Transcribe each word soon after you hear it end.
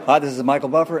Hi, this is Michael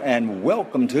Buffer, and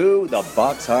welcome to the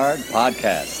Box Hard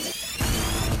Podcast.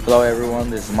 Hello, everyone.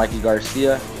 This is Mikey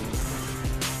Garcia.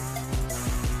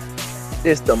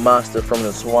 This the monster from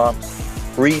the swamps,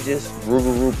 Regis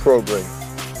Rougarou Prograis.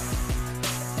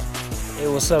 Hey,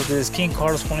 what's up? This is King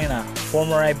Carlos Molina,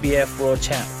 former IBF world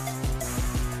champ.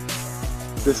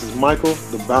 This is Michael,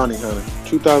 the Bounty Hunter,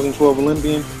 2012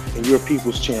 Olympian and your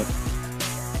people's champ.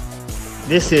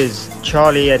 This is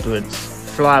Charlie Edwards,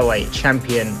 flyweight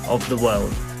champion of the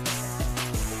world.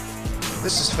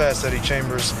 This is Fast Eddie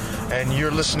Chambers, and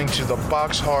you're listening to the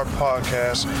Box Hard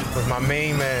Podcast with my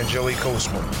main man, Joey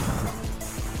Coastman.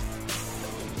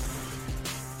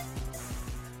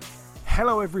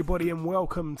 Hello everybody and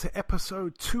welcome to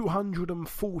episode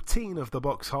 214 of the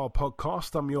Box Hard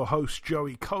Podcast. I'm your host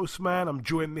Joey Coastman. I'm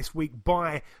joined this week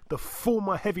by the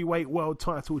former heavyweight world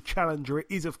title challenger. It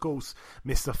is of course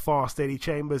Mr. Fast Eddie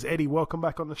Chambers. Eddie, welcome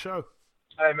back on the show.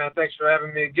 Hey man, thanks for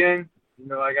having me again. You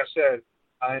know, like I said,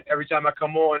 every time I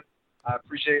come on, I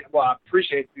appreciate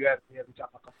you having me every time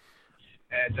I come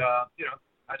on. And you know,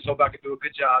 I just hope I can do a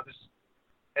good job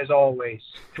as always.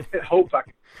 Hope I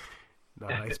can. No,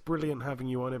 it's brilliant having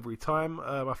you on every time.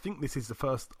 I think this is the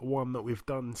first one that we've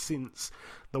done since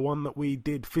the one that we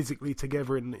did physically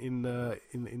together in the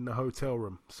hotel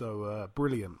room. So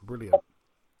brilliant.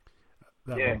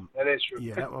 That is true.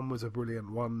 Yeah, that one was a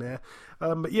brilliant one there.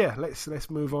 But yeah, let's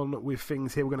move on with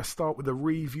things here. We're going to start with the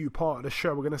review part of the show.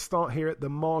 We're going to start here at the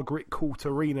Margaret Court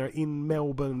Arena in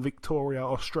Melbourne, Victoria,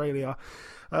 Australia.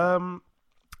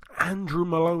 Andrew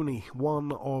Moloney,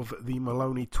 one of the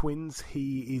Moloney twins.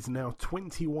 He is now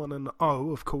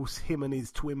 21-0. Of course, him and his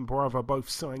twin brother both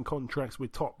signed contracts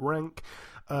with Top Rank.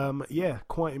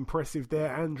 Quite impressive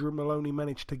there. Andrew Moloney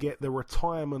managed to get the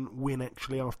retirement win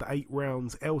actually after 8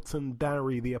 rounds. Elton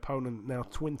Darry, the opponent, now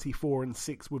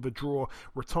 24-6 with a draw,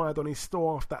 retired on his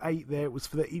store after 8 there. It was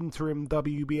for the interim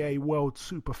WBA World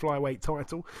Super Flyweight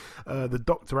title. The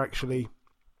doctor actually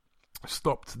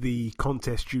stopped the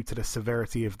contest due to the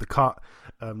severity of the cut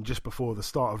just before the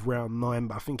start of round 9,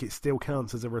 but I think it still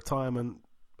counts as a retirement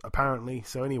apparently.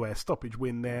 So anyway, a stoppage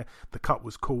win there. The cut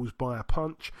was caused by a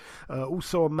punch.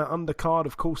 Also on that undercard,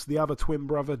 of course, the other twin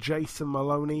brother, Jason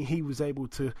Moloney, he was able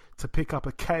to pick up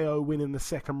a KO win in the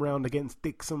second round against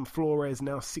Dixon Flores,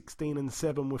 now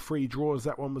 16-7 with 3 draws.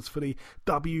 That one was for the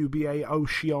WBA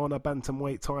Oceania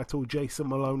Bantamweight title. Jason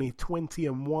Moloney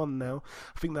 20-1 now.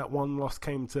 I think that one loss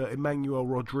came to Emmanuel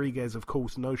Rodriguez, of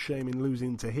course, no shame in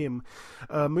losing to him.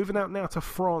 Moving out now to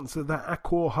France, at the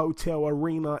Accor Hotel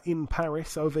Arena in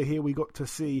Paris. Over here we got to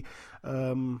see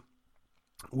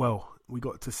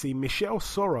Michel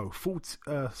Soro,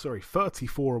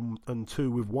 34-2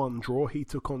 with 1 draw. He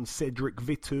took on Cedric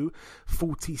Vitu,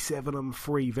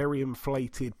 47-3, very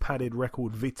inflated, padded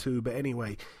record Vitu. But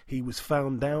anyway, he was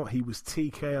found out. He was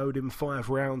TKO'd in 5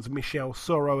 rounds. Michel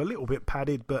Soro, a little bit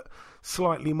padded, but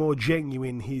slightly more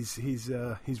genuine, his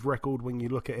record when you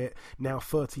look at it. Now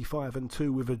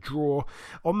 35-2 with a draw.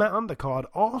 On that undercard,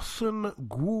 Arsene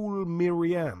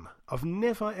Ghoulmirian. I've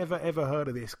never, ever heard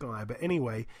of this guy, but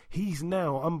anyway, he's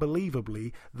now,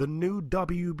 unbelievably, the new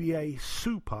WBA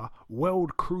Super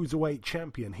World Cruiserweight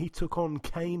Champion. He took on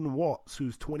Kane Watts,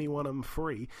 who's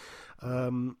 21-3.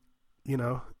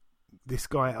 This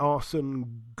guy,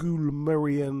 Arsene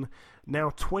Ghoulmirian,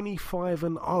 now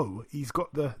 25-0. He's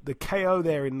got the KO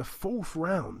there in the 4th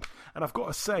round. And I've got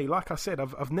to say, like I said,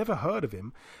 I've never heard of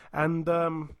him. And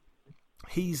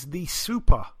he's the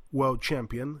Super World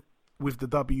Champion with the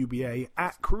WBA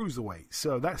at Cruiserweight.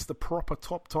 So that's the proper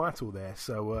top title there.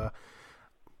 So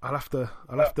I'll have to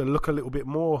look a little bit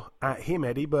more at him,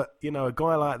 Eddie. But you know, a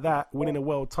guy like that winning a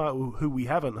world title who we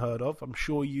haven't heard of, I'm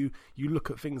sure you look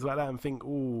at things like that and think,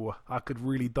 oh, I could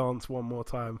really dance one more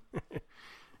time.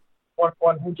 100%,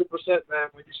 man.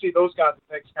 When you see those guys, it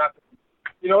makes happen.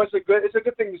 You know, it's a good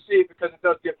thing to see because it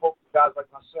does give hope to guys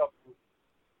like myself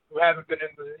who haven't been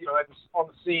on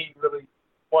the scene really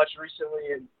much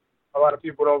recently, and a lot of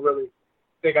people don't really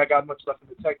think I got much left in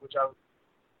the tank, which I've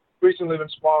recently been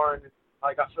sparring. And,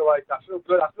 I feel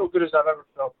good. I feel good as I've ever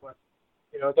felt, but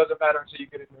you know, it doesn't matter until you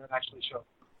get in there and actually show.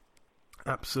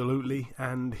 Absolutely,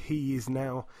 and he is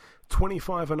now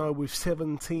 25-0 with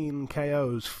 17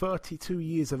 KOs, 32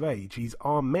 years of age. He's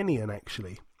Armenian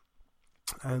actually,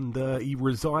 and he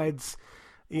resides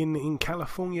in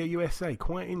California, USA.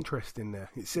 Quite interesting there.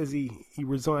 It says he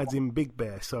resides in Big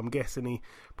Bear, so I'm guessing he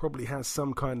probably has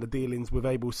some kind of dealings with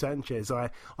Abel Sanchez. I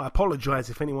apologise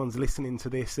if anyone's listening to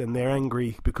this and they're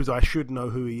angry because I should know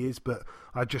who he is, but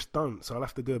I just don't, so I'll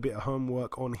have to do a bit of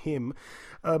homework on him.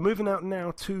 Moving out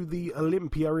now to the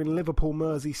Olympia in Liverpool,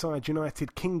 Merseyside,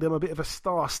 United Kingdom, a bit of a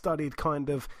star-studded kind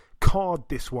of card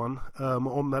this one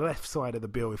on the left side of the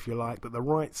bill, if you like, but the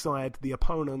right side, the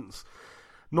opponents,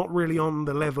 not really on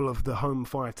the level of the home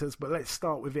fighters, but let's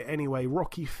start with it anyway.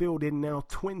 Rocky Fielding now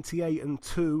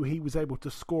 28-2. He was able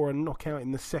to score a knockout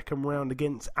in the second round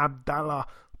against Abdallah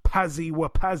Pazzi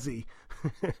Wapazi,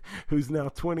 who's now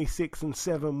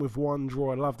 26-7 with one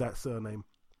draw. I love that surname.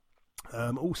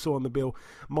 Also on the bill,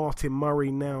 Martin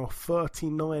Murray now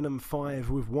 39-5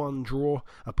 with one draw,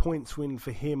 a points win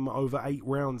for him over 8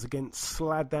 rounds against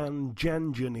Sladan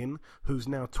Janjanin, who's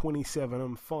now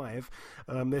 27-5.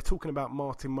 They're talking about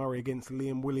Martin Murray against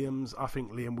Liam Williams. I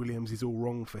think Liam Williams is all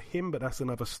wrong for him, but that's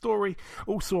another story.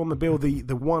 Also on the bill, the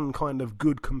one kind of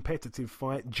good competitive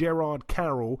fight, Gerard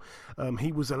Carroll.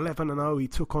 He was 11-0. He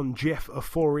took on Jeff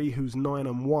Ofori, who's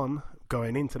 9-1.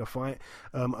 Going into the fight,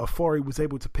 Ofori was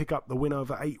able to pick up the win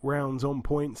over 8 rounds on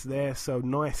points there, so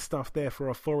nice stuff there for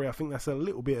Ofori. I think that's a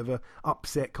little bit of a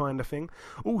upset kind of thing.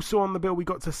 Also on the bill, we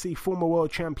got to see former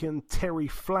world champion Terry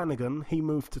Flanagan. He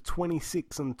moved to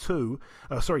 36-2,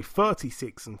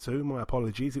 my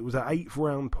apologies. It was an 8th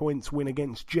round points win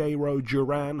against Jairo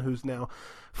Duran, who's now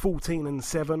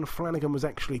 14-7. Flanagan was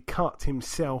actually cut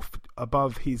himself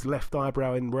above his left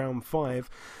eyebrow in round 5.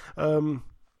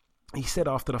 He said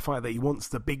after the fight that he wants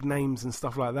the big names and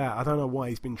stuff like that. I don't know why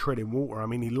he's been treading water. I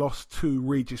mean, he lost to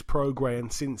Regis Prograis,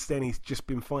 and since then he's just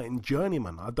been fighting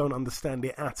journeyman. I don't understand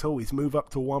it at all. His move up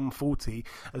to 140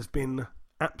 has been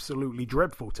absolutely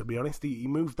dreadful, to be honest. He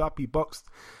moved up, he boxed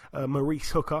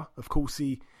Maurice Hooker. Of course,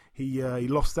 he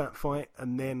lost that fight,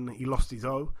 and then he lost his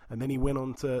O, and then he went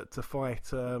on to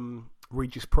fight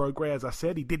Regis Prograis. As I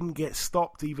said, he didn't get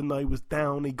stopped even though he was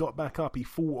down. He got back up, he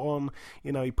fought on,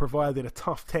 he provided a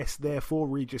tough test there for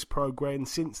Regis Prograis, and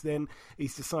since then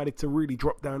he's decided to really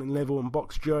drop down in level and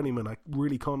box journeyman. I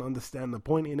really can't understand the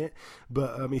point in it,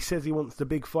 but he says he wants the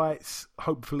big fights.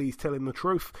 Hopefully he's telling the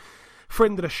truth.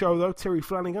 Friend of the show though, Terry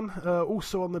Flanagan.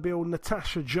 Also on the bill,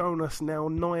 Natasha Jonas, now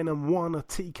 9-1, a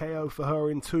TKO for her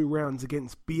in 2 rounds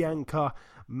against Bianca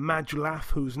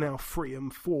Majlaf, who's now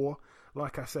 3-4.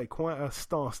 Like I say, quite a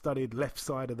star-studded left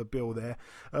side of the bill there.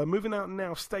 Moving out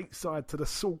now stateside to the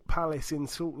Salt Palace in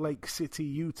Salt Lake City,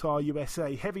 Utah,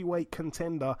 USA. Heavyweight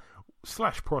contender /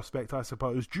 prospect, I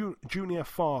suppose, Junior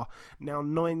Farr, now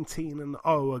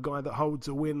 19-0, a guy that holds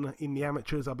a win in the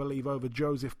amateurs, I believe, over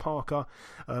Joseph Parker.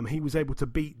 He was able to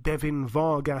beat Devin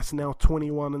Vargas, now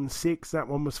 21-6. That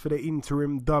one was for the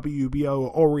interim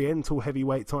WBO Oriental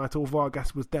heavyweight title.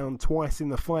 Vargas was down twice in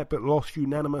the fight, but lost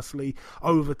unanimously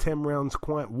over 10 rounds,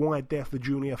 quite wide there for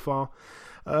Junior Farr.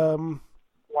 On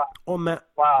that...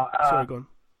 Wow. Sorry, go on.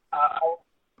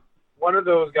 One of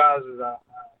those guys is...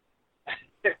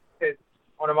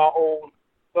 one of my old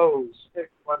foes, if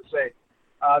you want to say,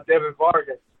 Devin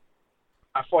Vargas.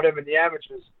 I fought him in the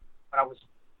amateurs when I was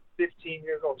 16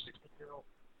 years old.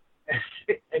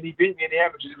 And he beat me in the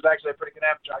amateurs. He was actually a pretty good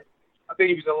amateur. I think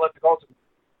he was an Olympic ultimate.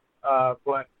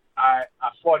 But I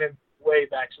fought him way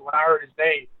back. So when I heard his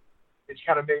name, it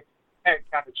kind of made me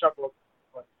kind of chuckle.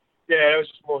 But yeah, it was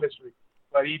just a little history.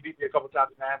 But he beat me a couple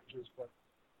times in the amateurs. But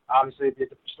obviously, it'd be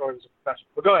a different story as a professional.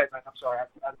 But go ahead, man. I'm sorry. I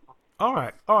don't know. All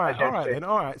right.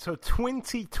 So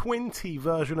 2020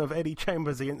 version of Eddie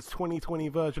Chambers against 2020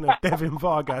 version of Devin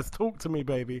Vargas. Talk to me,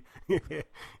 baby.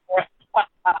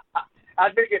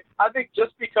 I think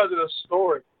just because of the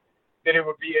story, then it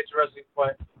would be interesting.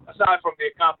 But aside from the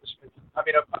accomplishments,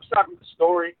 aside from the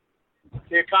story,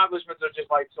 the accomplishments are just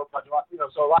like so much,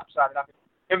 so lopsided. I mean,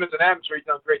 him as an amateur, he's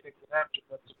done great things as an amateur,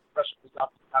 but as a professional, he's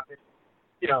not.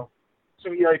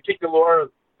 So he kicked a little early.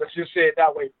 Let's just say it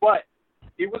that way. But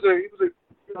he was a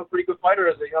pretty good fighter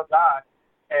as a young guy,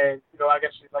 and I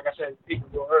guess like I said, he peaked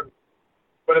a little early.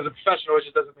 But as a professional, it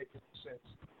just doesn't make any sense.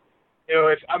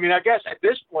 I guess at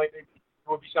this point it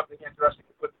would be something interesting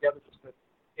to put together, just to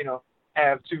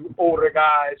have 2 older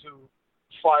guys who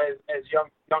fight as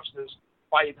youngsters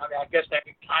fighting. I guess that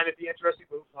could kind of be interesting,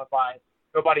 but who's gonna buy it?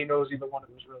 Nobody knows either one of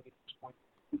them's really at this point.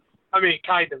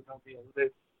 Kind of don't be able to.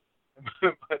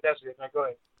 But that's it. Now go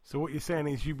ahead. So what you're saying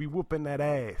is you be whooping that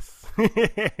ass.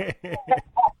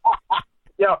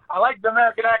 Yo, I like the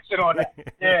American accent on it.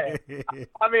 Yeah.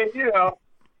 I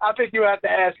think you have to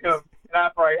ask him. And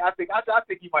I think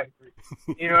he might agree.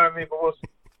 You know what I mean? But we'll see.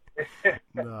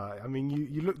 No,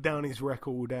 you look down his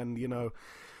record, and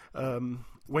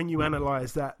when you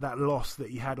analyse that loss that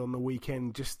he had on the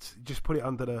weekend, just put it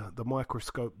under the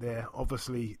microscope there.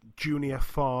 Obviously, Junior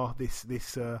Farr, this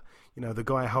the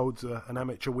guy holds an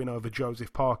amateur win over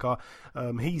Joseph Parker.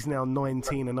 He's now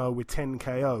 19-0 with 10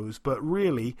 KOs, but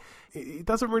really, it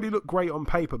doesn't really look great on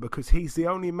paper because he's the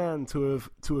only man to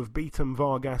have beaten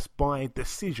Vargas by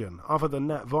decision. Other than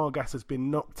that, Vargas has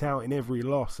been knocked out in every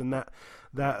loss, and that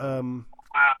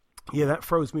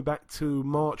throws me back to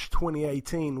March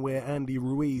 2018 where Andy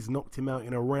Ruiz knocked him out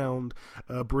in a round.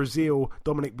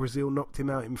 Dominic Brazil knocked him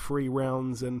out in 3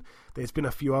 rounds, and there's been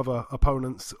a few other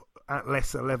opponents at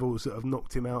lesser levels that have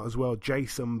knocked him out as well.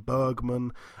 Jason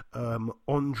Bergman,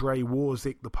 Andrzej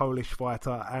Warzik, the Polish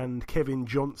fighter, and Kevin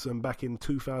Johnson back in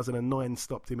 2009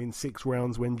 stopped him in 6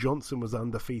 rounds when Johnson was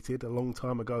undefeated a long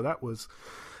time ago. That was...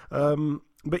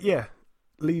 but yeah...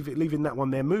 Leaving that one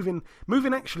there. Moving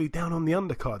actually down on the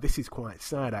undercard. This is quite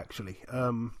sad, actually.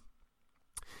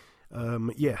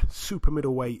 Super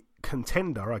middleweight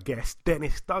contender, I guess.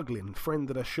 Dennis Duglin, friend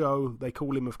of the show. They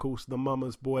call him, of course, the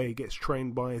mama's boy. He gets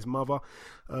trained by his mother.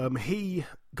 He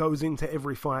goes into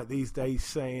every fight these days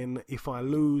saying, if I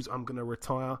lose, I'm going to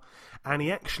retire. And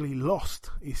he actually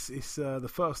lost. It's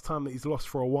the first time that he's lost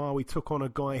for a while. He took on a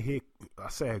guy here. I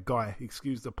say a guy,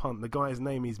 excuse the pun. The guy's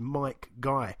name is Mike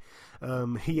Guy.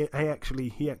 He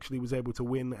actually was able to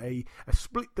win a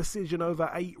split decision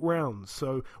over 8 rounds.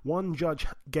 So one judge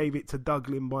gave it to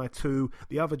Duglin by 2,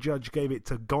 the other judge gave it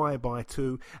to Guy by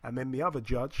 2, and then the other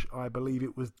judge, I believe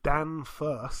it was Dan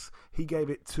First, he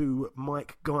gave it to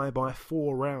Mike Guy by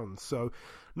 4 rounds. So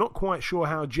not quite sure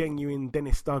how genuine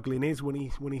Dennis Duglin is when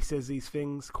he says these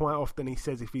things. Quite often he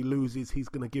says if he loses, he's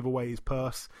going to give away his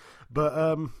purse.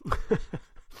 But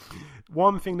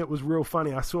one thing that was real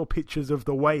funny, I saw pictures of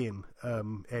the weigh-in,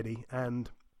 Eddie, and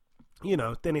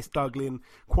Dennis Duglin,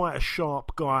 quite a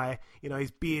sharp guy.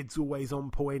 His beard's always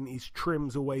on point, his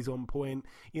trim's always on point.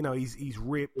 He's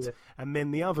ripped. Yeah. And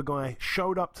then the other guy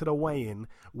showed up to the weigh-in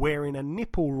wearing a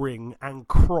nipple ring and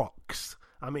Crocs.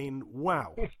 I mean,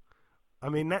 wow. I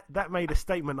mean, that made a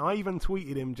statement. I even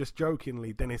tweeted him just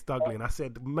jokingly, Dennis Duglin. I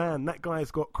said, man, that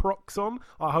guy's got Crocs on.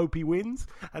 I hope he wins.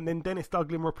 And then Dennis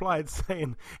Duglin replied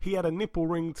saying he had a nipple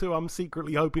ring too. I'm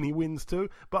secretly hoping he wins too.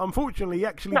 But unfortunately, he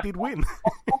actually did win.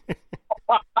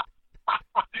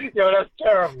 Yo, that's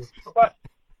terrible.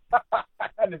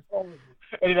 That is horrible.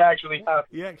 It actually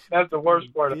happened. That's the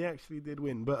worst part. He actually did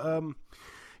win. But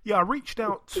I reached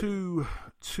out to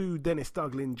Dennis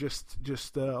Duglin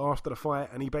just after the fight,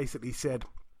 and he basically said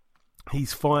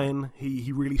he's fine.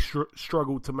 He really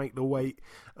struggled to make the weight.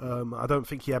 I don't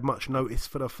think he had much notice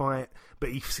for the fight, but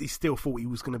he still thought he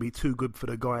was going to be too good for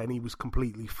the guy, and he was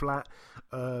completely flat.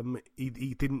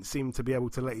 He didn't seem to be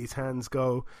able to let his hands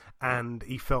go, and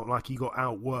he felt like he got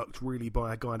outworked really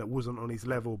by a guy that wasn't on his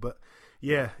level. But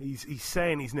yeah, he's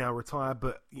saying he's now retired,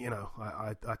 but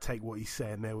I take what he's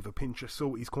saying there with a pinch of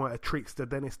salt. He's quite a trickster,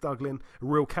 Dennis Duglin, a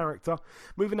real character.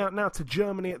 Moving out now to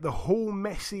Germany at the Hall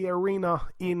Messi Arena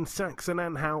in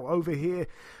Sachsen-Anhalt. Over here,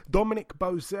 Dominic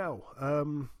Bozell,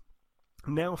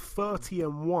 now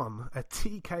 30-1, a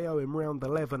TKO in round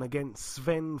 11 against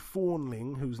Sven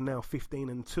Fornling, who's now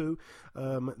 15-2.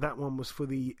 That one was for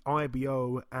the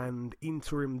IBO and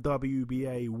interim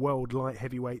WBA World Light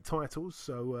Heavyweight titles.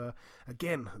 So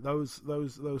again, those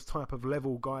type of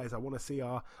level guys I want to see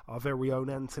our very own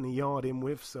Anthony Yard in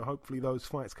with. So hopefully those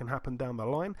fights can happen down the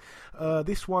line.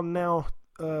 This one now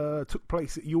took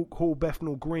place at York Hall,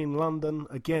 Bethnal Green, London.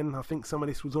 Again, I think some of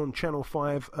this was on Channel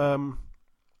 5.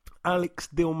 Alex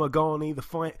Dilmagani. The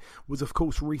fight was, of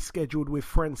course, rescheduled with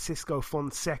Francisco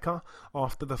Fonseca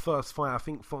after the first fight. I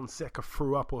think Fonseca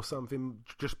threw up or something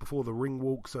just before the ring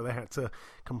walk, so they had to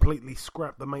completely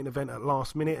scrap the main event at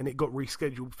last minute, and it got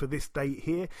rescheduled for this date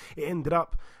here. It ended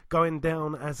up going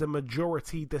down as a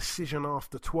majority decision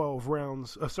after 12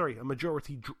 rounds. A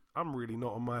majority... I'm really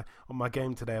not on my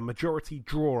game today. A majority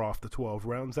draw after 12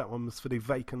 rounds. That one was for the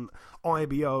vacant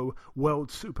IBO World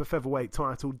Super Featherweight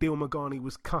title. Dilmagani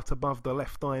was cut above the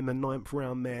left eye in the 9th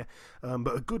round there.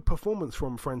 But a good performance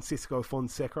from Francisco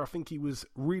Fonseca. I think he was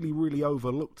really, really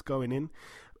overlooked going in.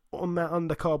 On that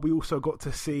undercard, we also got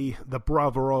to see the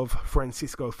brother of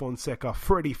Francisco Fonseca,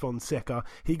 Freddie Fonseca.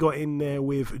 He got in there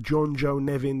with John Joe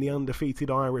Nevin, the undefeated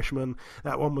Irishman.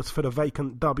 That one was for the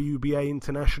vacant WBA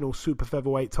International Super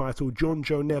Featherweight title. John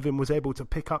Joe Nevin was able to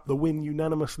pick up the win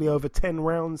unanimously over 10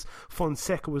 rounds.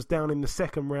 Fonseca was down in the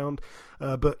 2nd round,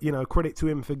 but credit to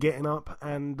him for getting up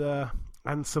and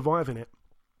surviving it.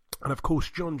 And of course,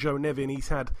 John Joe Nevin, he's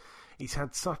had he's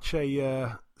had such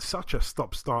a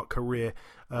stop-start career,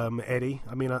 Eddie.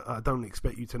 I mean, I don't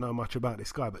expect you to know much about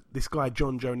this guy, but this guy,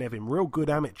 John Joe Nevin, real good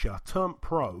amateur, turned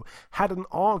pro, had an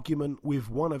argument with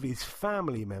one of his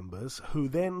family members who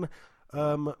then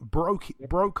broke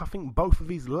I think both of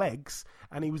his legs,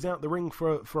 and he was out the ring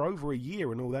for over a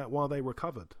year and all that while they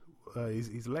recovered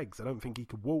his legs. I don't think he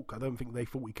could walk. I don't think they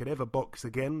thought he could ever box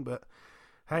again, but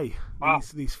hey,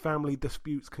 these family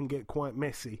disputes can get quite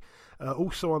messy.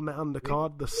 Also on that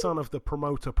undercard, the son of the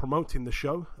promoter promoting the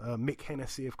show, Mick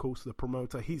Hennessy, of course, the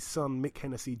promoter. His son, Mick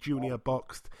Hennessy Jr.,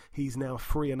 boxed. He's now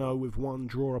 3-0 with 1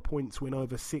 draw, a points win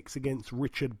over 6 against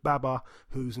Richard Baba,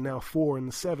 who's now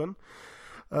 4-7.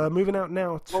 Moving out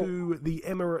now to the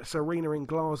Emirates Arena in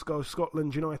Glasgow,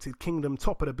 Scotland, United Kingdom,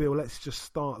 top of the bill. Let's just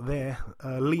start there.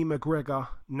 Lee McGregor,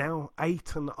 now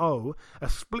 8-0. A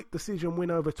split decision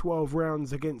win over 12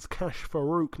 rounds against Kash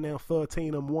Farouk, now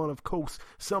 13-1. Of course,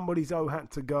 somebody's had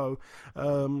to go.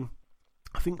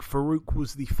 I think Farouk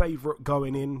was the favourite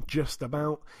going in, just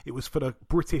about. It was for the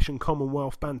British and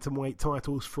Commonwealth bantamweight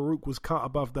titles. Farouk was cut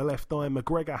above the left eye.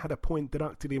 McGregor had a point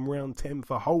deducted in round 10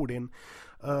 for holding.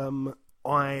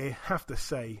 I have to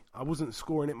say, I wasn't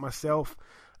scoring it myself.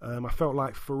 I felt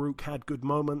like Farouk had good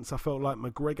moments. I felt like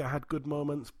McGregor had good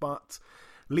moments, but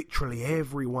literally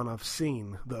everyone I've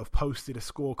seen that have posted a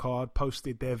scorecard,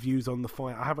 posted their views on the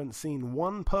fight, I haven't seen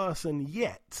one person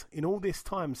yet, in all this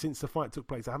time since the fight took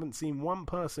place, I haven't seen one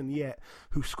person yet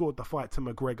who scored the fight to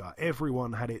McGregor.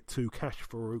 Everyone had it to Kash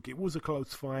Farouk. It was a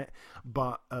close fight,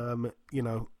 but,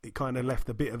 it kind of left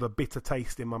a bit of a bitter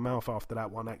taste in my mouth after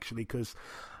that one, actually, because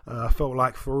I felt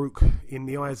like Farouk, in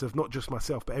the eyes of not just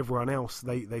myself, but everyone else,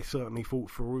 they certainly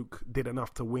thought Farouk did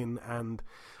enough to win, and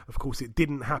of course it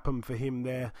didn't happen for him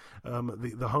there.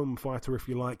 The home fighter, if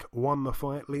you like, won the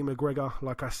fight. Lee McGregor,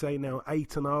 like I say, now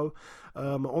 8-0.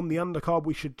 On the undercard,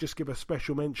 we should just give a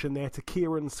special mention there to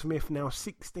Kieran Smith, now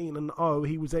 16-0.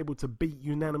 He was able to beat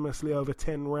unanimously over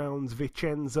 10 rounds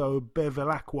Vincenzo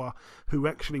Bevilacqua, who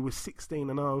actually was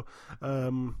 16-0.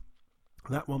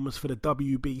 That one was for the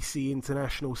WBC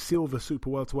International Silver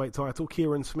Super Welterweight title.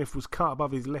 Kieran Smith was cut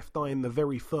above his left eye in the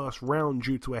very first round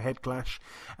due to a head clash,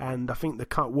 and I think the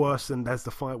cut worsened as the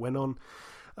fight went on.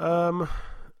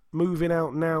 Moving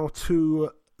out now to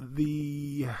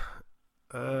the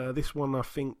this one, I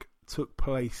think took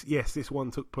place. Yes, this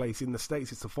one took place in the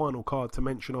States. It's the final card to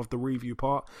mention of the review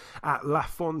part at La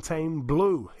Fontaine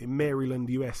Blue in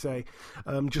Maryland, USA.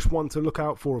 Just one to look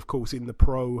out for, of course, in the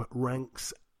pro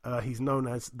ranks. He's known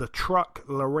as the Truck,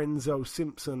 Lorenzo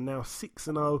Simpson, now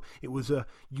 6-0. It was a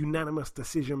unanimous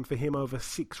decision for him over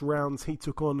 6 rounds. He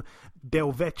took on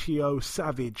Del Vecchio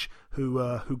Savage, who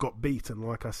got beaten.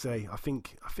 Like I say, I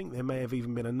think there may have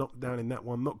even been a knockdown in that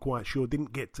one. Not quite sure.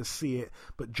 Didn't get to see it,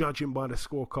 but judging by the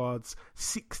scorecards,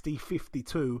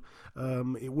 60-52.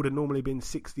 It would have normally been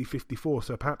 60-54.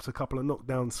 So perhaps a couple of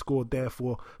knockdowns scored there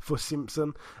for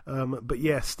Simpson. But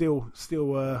yeah, still,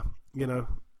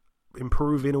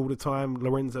 improving all the time.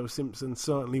 Lorenzo Simpson,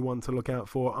 certainly one to look out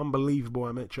for. Unbelievable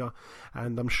amateur,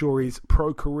 and I'm sure his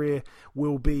pro career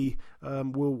will be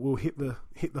will hit the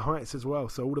heights as well.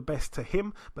 So all the best to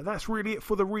him. But that's really it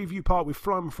for the review part. We've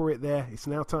flown through it there. It's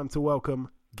now time to welcome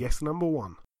guest number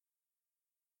 1.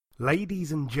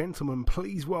 Ladies and gentlemen,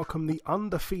 please welcome the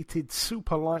undefeated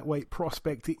super lightweight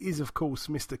prospect. It is, of course,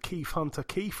 Mr. Keith Hunter.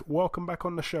 Keith, welcome back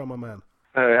on the show, my man.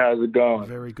 Hey, how's it going?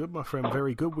 Very good, my friend,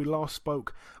 very good. We last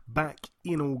spoke back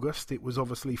in August. It was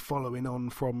obviously following on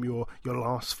from your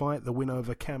last fight, the win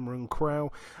over Cameron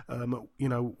Crowe.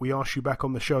 We asked you back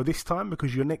on the show this time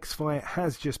because your next fight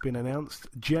has just been announced.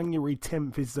 January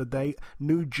 10th is the date.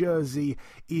 New Jersey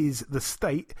is the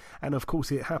state. And, of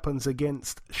course, it happens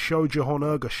against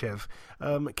Shojahan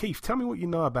Ergashev. Keith, tell me what you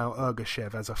know about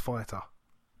Ergashev as a fighter.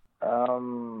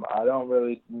 I don't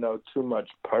really know too much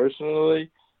personally.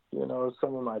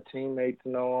 Some of my teammates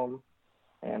know him,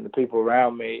 and the people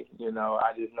around me,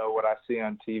 I just know what I see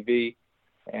on TV.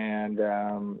 And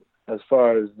as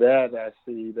far as that, I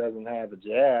see he doesn't have a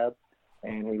jab,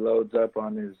 and he loads up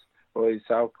on he's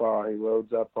southpaw, he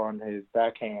loads up on his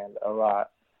backhand a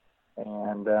lot.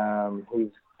 And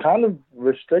he's kind of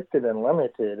restricted and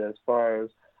limited as far as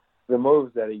the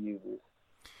moves that he uses.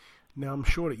 Now, I'm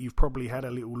sure that you've probably had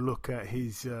a little look at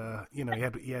his,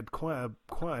 he had quite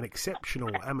an exceptional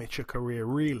amateur career,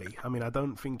 really. I mean, I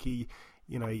don't think he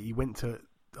went to,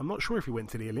 I'm not sure if he went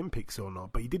to the Olympics or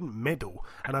not, but he didn't medal.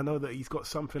 And I know that he's got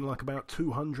something like about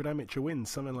 200 amateur wins,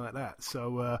 something like that.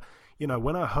 So,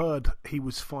 when I heard he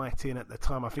was fighting at the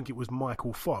time, I think it was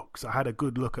Michael Fox. I had a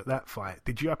good look at that fight.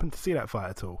 Did you happen to see that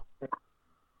fight at all?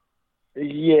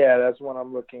 Yeah, that's one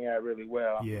I'm looking at really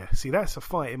well. Yeah, see, that's a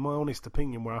fight, in my honest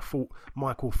opinion, where I thought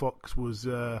Michael Fox was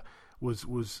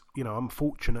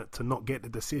unfortunate to not get the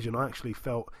decision. I actually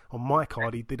felt on my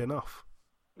card he did enough.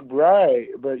 Right,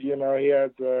 but he had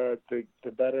the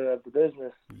better of the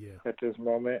business. Yeah. At this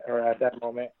moment, or at that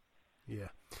moment. Yeah,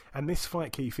 and this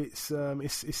fight, Keith, it's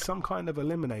some kind of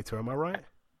eliminator. Am I right?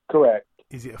 Correct.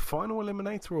 Is it a final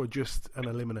eliminator or just an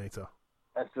eliminator?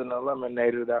 That's an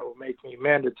eliminator that will make me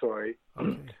mandatory.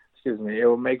 Okay. Excuse me. It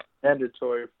will make me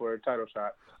mandatory for a title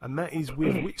shot. And that is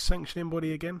with which sanctioning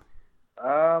body again?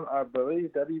 I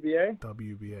believe WBA.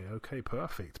 WBA. Okay,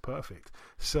 perfect.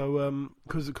 So,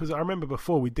 because I remember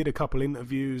before we did a couple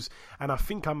interviews, and I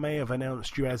think I may have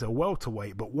announced you as a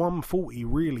welterweight, but 140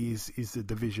 really is the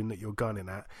division that you're gunning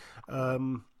at.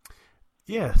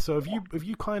 Yeah. So have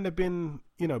you kind of been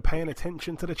paying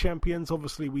attention to the champions?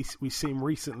 Obviously, we've seen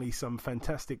recently some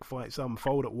fantastic fights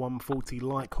unfold at 140,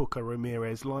 like Hooker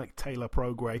Ramirez, like Taylor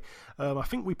Prograis. I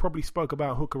think we probably spoke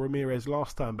about Hooker Ramirez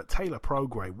last time, but Taylor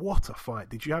Prograis, what a fight!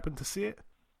 Did you happen to see it?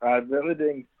 I really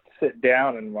didn't sit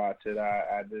down and watch it.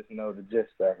 I just know the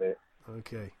gist of it.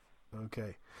 Okay.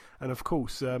 And of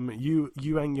course, you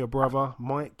and your brother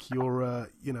Mike, you're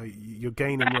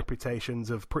gaining reputations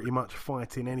of pretty much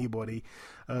fighting anybody.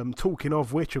 Talking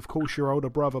of which, of course, your older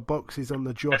brother boxes on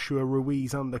the Joshua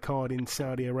Ruiz undercard in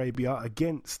Saudi Arabia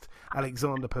against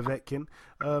Alexander Povetkin.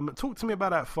 Talk to me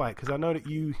about that fight, because I know that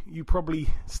you probably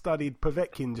studied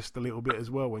Povetkin just a little bit as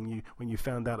well when you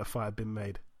found out a fight had been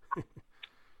made.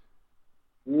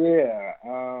 Yeah.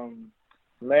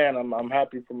 Man, I'm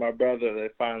happy for my brother. They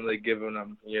finally given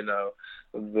him,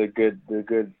 the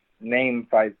good name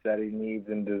fights that he needs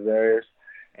and deserves,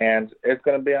 and it's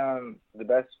going to be on the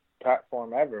best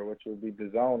platform ever, which will be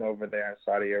the Zone over there in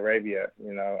Saudi Arabia.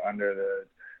 Under the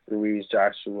Ruiz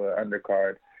Joshua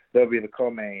undercard, they'll be the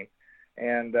co-main,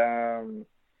 and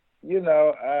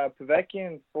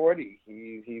Povetkin 40.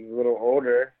 He's a little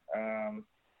older.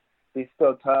 He's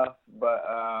still tough, but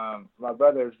my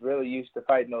brother is really used to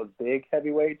fighting those big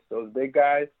heavyweights, those big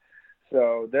guys.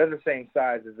 So they're the same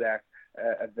size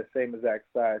the same exact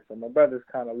size. So my brother's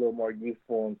kind of a little more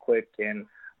youthful and quick and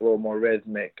a little more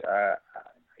rhythmic. I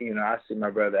see my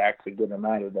brother actually get him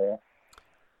out of there,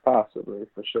 possibly,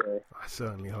 for sure. I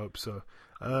certainly hope so.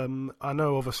 I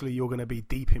know, obviously, you're going to be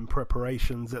deep in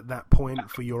preparations at that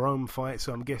point for your own fight,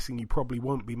 so I'm guessing you probably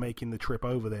won't be making the trip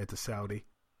over there to Saudi.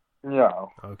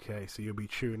 No. Okay, so you'll be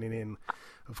tuning in.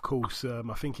 Of course,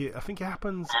 I think it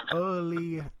happens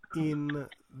early in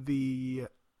the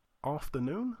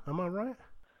afternoon. Am I right?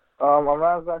 I'm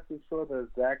not exactly sure the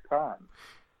exact time.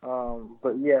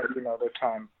 But yeah, their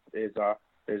time is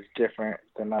different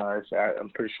than ours. I'm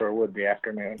pretty sure it would be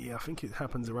afternoon. Yeah, I think it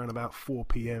happens around about 4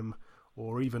 p.m.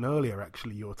 or even earlier,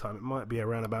 actually, your time. It might be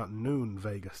around about noon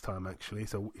Vegas time, actually.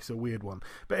 It's a weird one.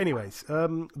 But anyways,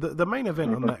 the main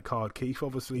event on that card, Keith,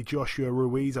 obviously Joshua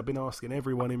Ruiz. I've been asking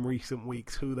everyone in recent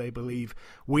weeks who they believe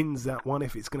wins that one,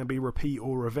 if it's going to be repeat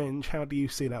or revenge. How do you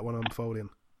see that one unfolding?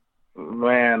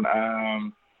 Man,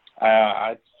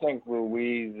 I think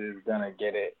Ruiz is going to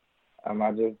get it.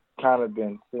 I just kind of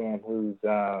been seeing who's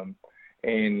my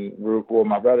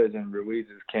brother's in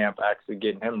Ruiz's camp, actually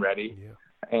getting him ready. Yeah.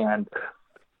 And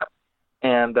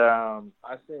I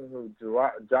seen who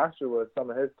Joshua, some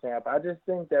of his camp. I just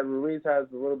think that Ruiz has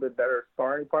a little bit better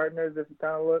sparring partners if you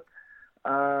kind of look.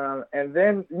 And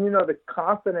then, the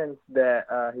confidence that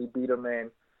he beat him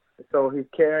in. So he's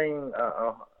carrying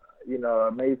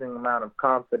amazing amount of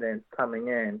confidence coming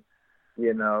in,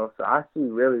 So I see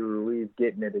really Ruiz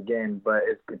getting it again, but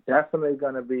it's definitely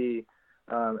going to be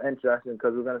interesting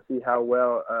because we're going to see how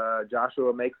well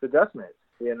Joshua makes adjustments.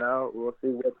 We'll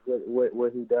see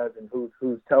what he does and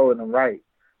who's telling him right.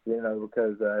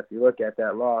 Because if you look at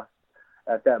that loss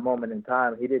at that moment in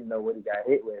time, he didn't know what he got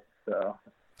hit with. So.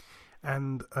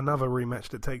 And another rematch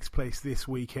that takes place this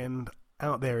weekend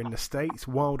out there in the States,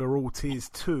 Wilder Ortiz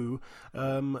 2.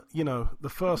 The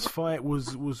first fight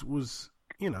was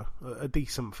a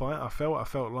decent fight. I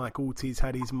felt like Ortiz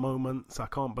had his moments. I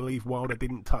can't believe Wilder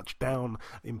didn't touch down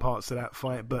in parts of that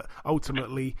fight, but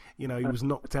ultimately, he was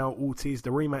knocked out. Ortiz, the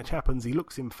rematch happens. He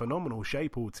looks in phenomenal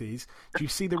shape, Ortiz. Do you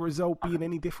see the result being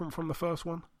any different from the first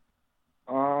one?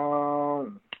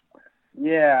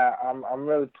 Yeah, I'm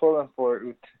really pulling for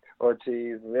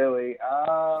Ortiz, really.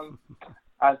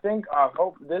 I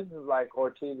hope this is like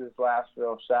Ortiz's last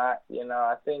real shot.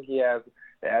 I think he has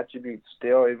the attributes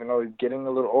still, even though he's getting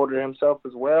a little older himself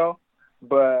as well.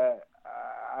 But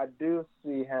I do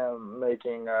see him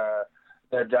making the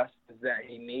adjustments that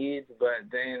he needs.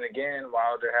 But then again,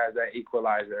 Wilder has that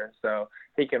equalizer, so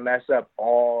he can mess up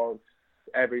all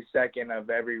every second of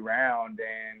every round,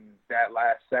 and that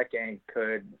last second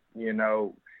could,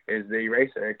 is the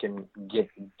eraser. It can get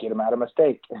him out of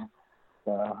mistake.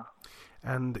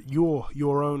 And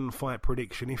your own fight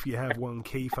prediction, if you have one,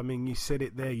 Keith. I mean, you said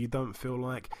it there. You don't feel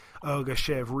like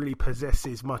Ergashev really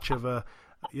possesses much of a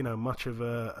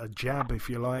jab, if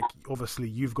you like. Obviously,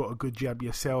 you've got a good jab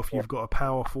yourself. You've got a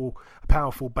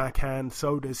powerful backhand.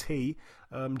 So does he.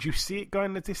 Do you see it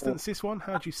going the distance, this one?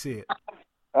 How do you see it?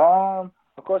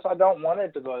 Of course, I don't want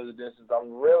it to go the distance.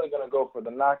 I'm really going to go for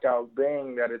the knockout,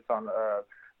 being that it's on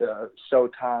the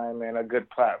Showtime and a good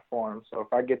platform. So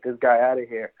if I get this guy out of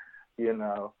here,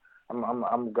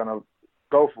 I'm going to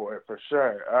go for it for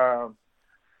sure.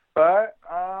 But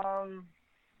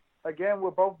again, we're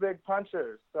both big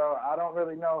punchers, so I don't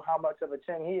really know how much of a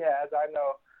chin he has. I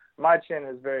know my chin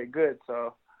is very good,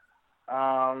 so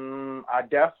I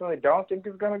definitely don't think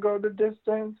it's going to go the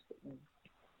distance.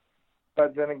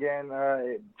 But then again,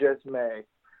 it just may.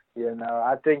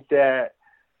 I think that,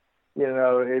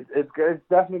 it's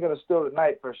definitely going to steal the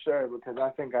night for sure, because I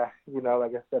think like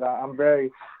I said, I'm very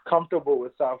comfortable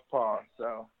with southpaw,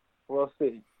 so we'll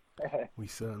see. We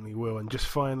certainly will. And just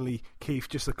finally, Keith,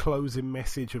 just a closing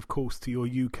message, of course, to your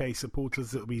UK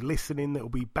supporters that will be listening, that will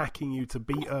be backing you to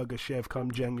beat Ergashev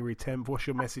come January 10th. What's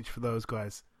your message for those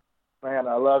guys? Man,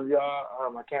 I love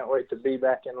y'all. I can't wait to be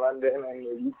back in London and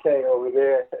the UK over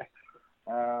there.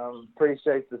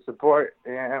 Appreciate the support,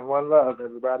 and one love,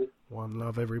 everybody. One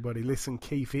love, everybody. Listen,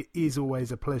 Keith, it is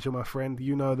always a pleasure, my friend.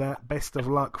 You know that. Best of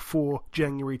luck for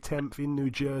January 10th in New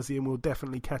Jersey, and we'll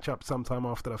definitely catch up sometime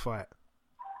after the fight.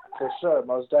 For sure,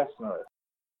 most definitely.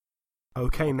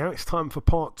 Okay, now it's time for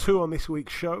part 2 on this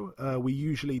week's show. We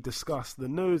usually discuss the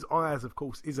news. Ayaz, of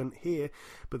course, isn't here,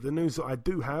 but the news that I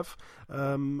do have,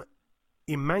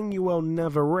 Emmanuel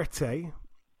Navarrete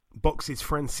boxes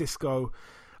Francisco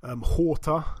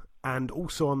Horta, and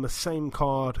also on the same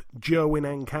card,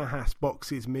 Jerwin Ancajas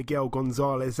boxes Miguel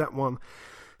Gonzalez. That one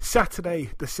Saturday,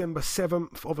 December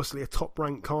 7th, obviously a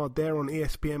top-ranked card there on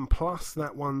ESPN+.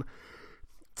 That one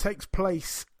takes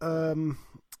place in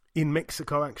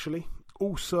Mexico, actually.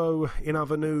 Also, in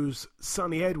other news,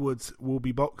 Sonny Edwards will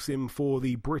be boxing for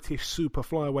the British super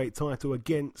flyweight title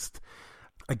against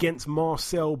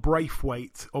Marcel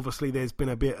Braithwaite. Obviously, there's been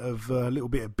a little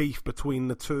bit of beef between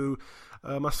the two.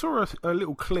 I saw a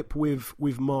little clip with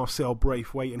Marcel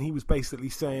Braithwaite, and he was basically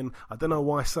saying, I don't know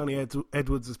why Sonny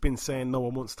Edwards has been saying no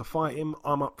one wants to fight him.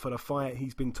 I'm up for the fight.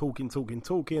 He's been talking,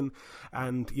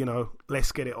 and,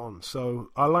 let's get it on.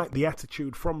 So I like the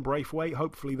attitude from Braithwaite.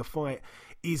 Hopefully the fight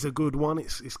is a good one.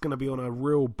 It's going to be on a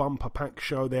real bumper pack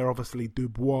show there. Obviously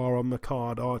Dubois on the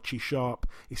card, Archie Sharp.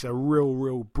 It's a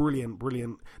real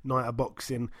brilliant night of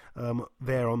boxing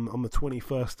there on the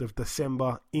 21st of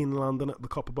December in London at the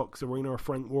Copper Box Arena, a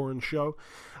Frank Warren show.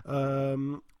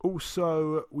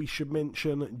 Also, we should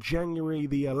mention January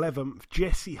the 11th,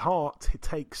 Jesse Hart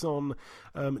takes on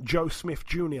Joe Smith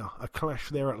Jr., a clash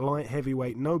there at light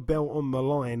heavyweight. No belt on the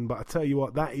line, but I tell you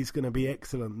what, that is going to be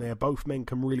excellent there. Both men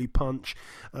can really punch.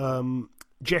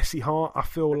 Jesse Hart, I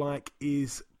feel like,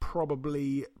 is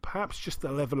probably perhaps just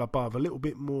a level above, a little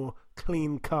bit more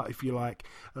clean cut, if you like.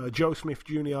 Joe Smith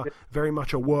Jr., very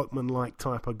much a workman-like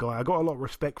type of guy. I got a lot of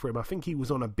respect for him. I think he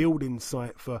was on a building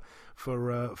site for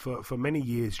many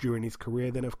years during his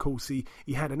career. Then, of course, he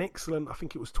had an excellent, I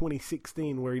think it was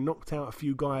 2016, where he knocked out a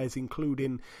few guys,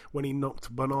 including when he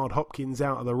knocked Bernard Hopkins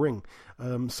out of the ring.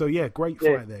 Great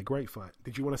fight there, great fight.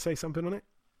 Did you want to say something on it?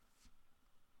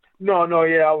 No,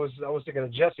 I was thinking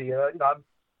of Jesse. I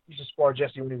used to spar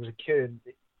Jesse when he was a kid.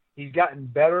 He's gotten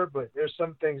better, but there's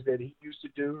some things that he used to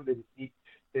do that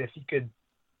if he could,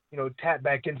 tap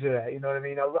back into that. You know what I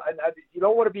mean? You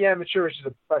don't want to be amateurish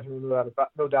as a professional,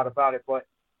 no doubt about it. But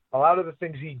a lot of the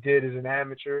things he did as an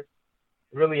amateur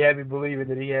really had me believing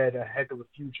that he had a heck of a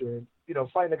future. And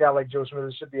fighting a guy like Joe Smith,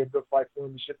 it should be a good fight for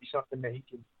him. It should be something that he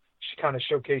can kind of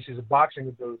showcase his boxing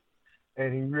ability.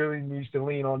 And he really needs to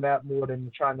lean on that more than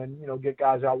trying to, get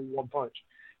guys out with one punch.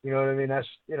 You know what I mean? That's,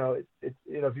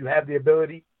 if you have the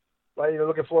ability, like,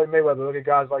 look at Floyd Mayweather, look at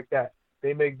guys like that.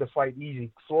 They make the fight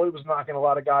easy. Floyd was knocking a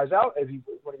lot of guys out when he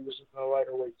was in the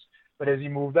lighter weights. But as he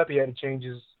moved up, he had to change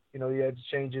his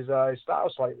style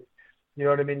slightly. You know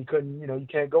what I mean? He couldn't, you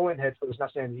can't go in head first.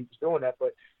 Not saying he was doing that,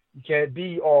 but you can't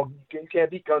be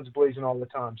guns blazing all the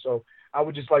time. So I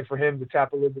would just like for him to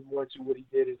tap a little bit more into what he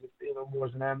did, more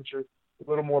as an amateur, a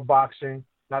little more boxing.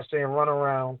 Not saying run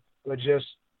around, but just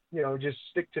just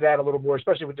stick to that a little more,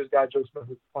 especially with this guy Joe Smith,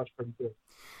 who's punched pretty good.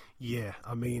 Yeah,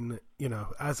 I mean,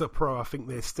 as a pro, I think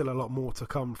there's still a lot more to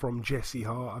come from Jesse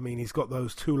Hart. I mean, he's got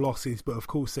those 2 losses, but of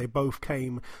course they both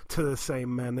came to the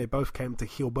same man. They both came to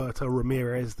Gilberto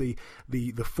Ramirez, the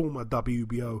former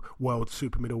WBO World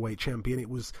Super Middleweight Champion. It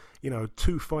was,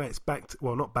 2 fights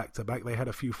not back to back. They had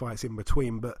a few fights in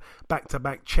between, but back to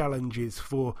back challenges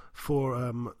for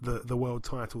the world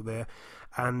title there.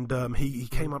 And he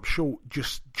came up short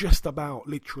just about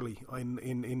literally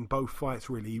in both fights.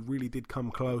 He really did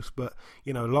come close, but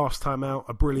last time out,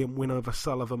 a brilliant win over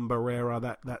Sullivan Barrera.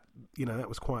 That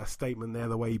was quite a statement there,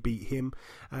 the way he beat him.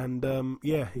 And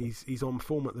he's on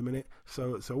form at the minute,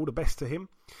 so all the best to him.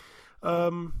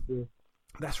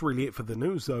 That's really it for the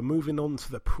news, though. Moving on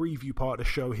to the preview part of the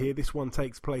show here. This one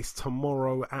takes place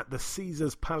tomorrow at the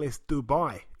Caesars Palace,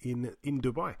 Dubai, in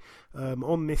Dubai.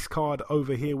 On this card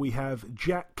over here, we have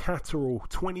Jack Catterall,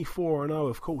 24-0,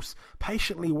 of course,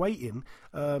 patiently waiting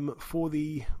for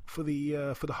the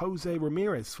Jose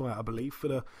Ramirez fight, I believe, for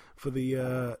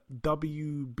the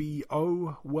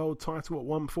WBO world title at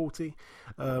 140.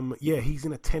 He's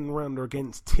in a 10-rounder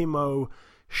against Timo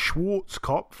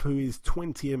Schwarzkopf, who is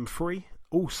 20-3.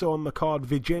 Also on the card,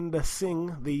 Vijender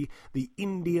Singh, the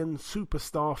Indian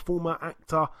superstar, former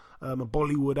actor, a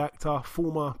Bollywood actor,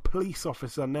 former police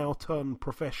officer, now turned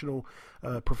professional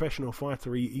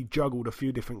fighter. He juggled a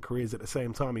few different careers at the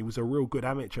same time. He was a real good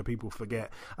amateur, people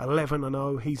forget.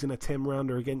 11-0. He's in a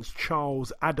 10-rounder against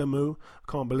Charles Adamu.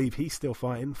 Can't believe he's still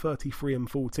fighting.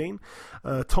 33-14.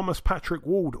 Thomas Patrick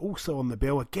Ward also on the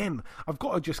bill. Again, I've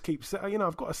got to just keep saying,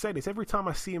 I've got to say this every time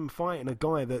I see him fighting a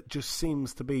guy that just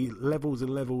seems to be levels and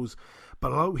levels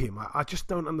below him. I just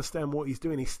don't understand what he's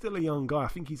doing. He's still a young guy. I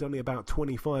think he's only about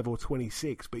 25 or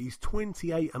 26, but he's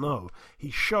 28-0.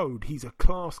 He showed he's a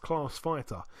class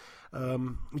fighter.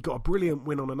 He got a brilliant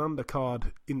win on an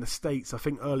undercard in the States, I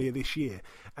think, earlier this year.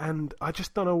 And I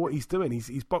just don't know what he's doing.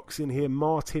 He's boxing here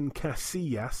Martin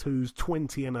Casillas, who's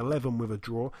 20-11 with a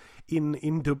draw in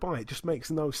Dubai. It just makes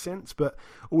no sense, but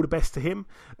all the best to him.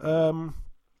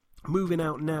 Moving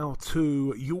out now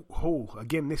to York Hall.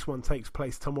 Again, this one takes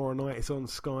place tomorrow night. It's on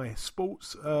Sky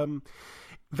Sports.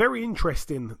 Very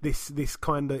interesting. This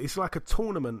kind of, it's like a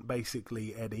tournament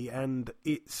basically, Eddie, and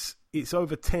it's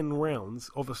over 10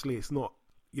 rounds. Obviously, it's not,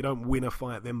 you don't win a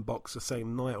fight then box the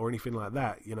same night or anything like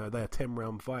that. They're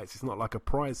 10-round fights. It's not like a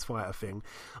prize fighter thing,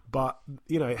 but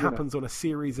it happens on a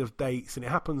series of dates, and it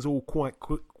happens all quite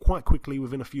quickly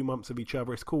within a few months of each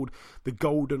other. It's called the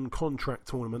Golden Contract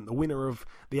Tournament. The winner of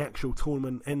the actual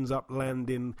tournament ends up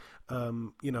landing, a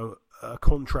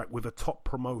contract with a top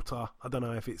promoter. I don't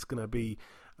know if it's going to be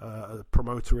a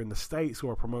promoter in the States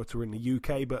or a promoter in the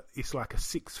UK, but it's like a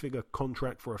 6-figure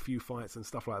contract for a few fights and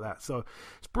stuff like that. So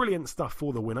it's brilliant stuff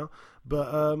for the winner.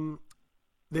 But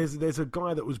there's a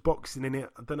guy that was boxing in it.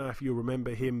 I don't know if you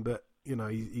remember him, but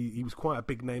he was quite a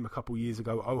big name a couple of years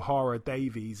ago. O'Hara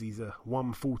Davies. He's a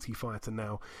 140 fighter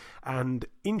now, and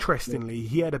interestingly,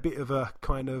 he had a bit of a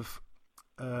kind of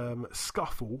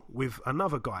scuffle with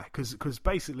another guy because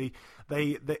basically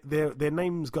their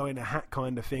names go in a hat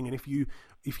kind of thing, and if you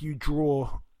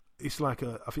draw, it's like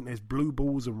I think there's blue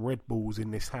balls and red balls in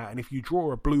this hat, and if you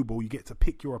draw a blue ball, you get to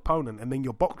pick your opponent, and then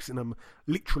you're boxing them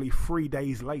literally 3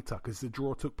 days later because the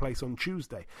draw took place on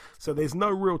Tuesday. So there's no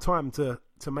real time to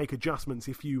make adjustments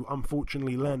if you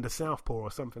unfortunately land a southpaw or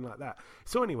something like that.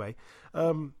 So anyway,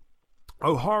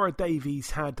 O'Hara Davies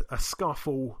had a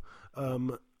scuffle.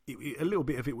 A little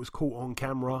bit of it was caught on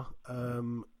camera.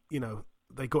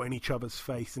 They got in each other's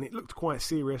face and it looked quite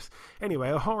serious. Anyway,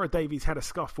 O'Hara Davies had a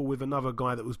scuffle with another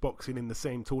guy that was boxing in the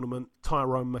same tournament,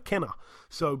 Tyrone McKenna.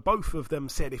 So both of them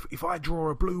said, if I draw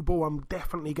a blue ball, I'm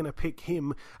definitely going to pick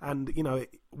him. And,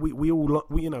 we all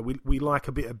like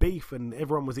a bit of beef, and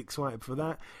everyone was excited for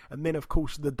that. And then, of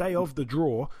course, the day of the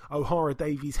draw, O'Hara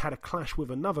Davies had a clash with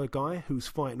another guy who's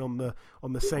fighting on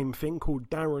the same thing called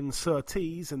Darren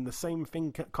Surtees, and the same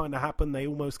thing kind of happened. They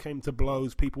almost came to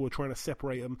blows. People were trying to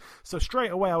separate them. So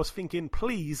straight away, I was thinking,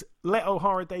 please let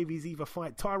O'Hara Davies either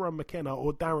fight Tyrone McKenna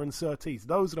or Darren Surtees.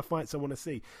 Those are the fights I want to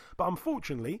see. But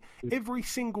unfortunately, every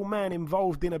single man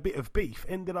involved in a bit of beef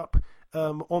ended up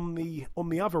on the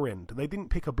other end. They didn't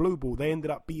pick a blue ball. They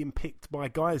ended up being picked by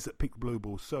guys that picked blue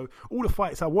balls. So all the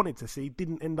fights I wanted to see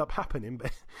didn't end up happening.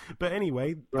 But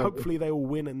anyway, hopefully they all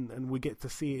win and we get to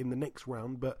see it in the next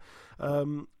round. But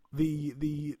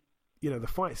the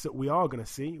fights that we are going to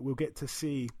see, we'll get to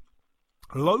see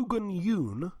Logan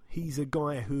Yoon. He's a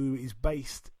guy who is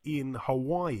based in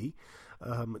Hawaii,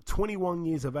 21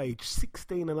 years of age,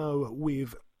 16-0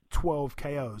 with 12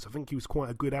 KOs. I think he was quite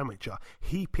a good amateur.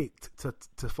 He picked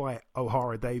to fight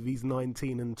O'Hara Davies,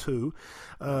 19-2.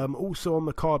 Also on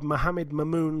the card, Mohamed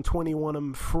Mamoun,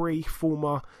 21-3,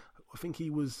 former, I think he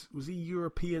was he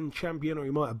European champion, or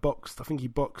he might have boxed. I think he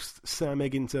boxed Sam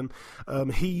Eggington.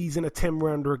 He's in a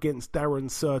 10-rounder against Darren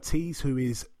Surtees, who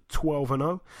is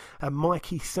 12-0, and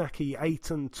Mikey Saki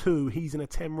 8-2. He's in a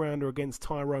 10-rounder against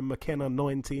Tyrone McKenna,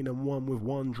 19-1 with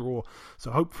 1 draw.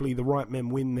 So hopefully the right men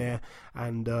win there,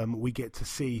 and we get to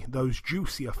see those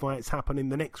juicier fights happen in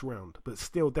the next round. But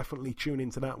still, definitely tune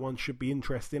into that one. Should be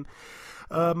interesting.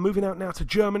 Moving out now to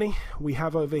Germany, we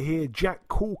have over here Jack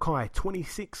Kulkai,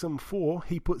 26-4.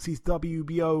 He puts his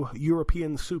WBO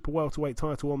European Super Welterweight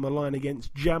title on the line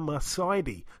against Jamma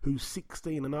Saidi, who's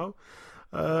 16-0.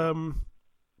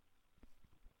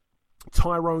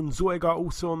 Tyrone Zoiga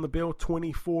also on the bill,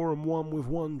 24-1 with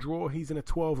 1 draw. He's in a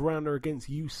 12-rounder against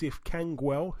Yusuf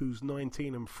Kangwell, who's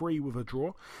 19-3 with a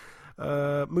draw.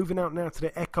 Moving out now to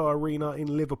the Echo Arena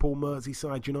in Liverpool,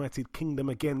 Merseyside, United Kingdom.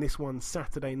 Again, this one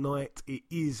Saturday night. It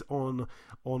is on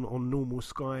normal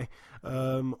Sky.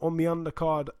 On the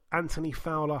undercard, Anthony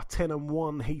Fowler,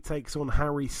 10-1. He takes on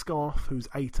Harry Scarf, who's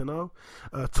 8-0.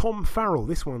 Tom Farrell,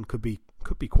 this one could be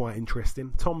quite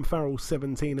interesting. Tom Farrell,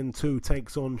 17-2,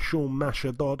 takes on Sean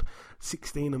Mashadod,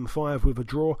 16-5 with a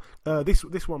draw.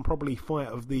 This one probably fight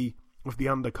of the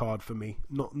undercard for me,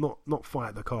 not fight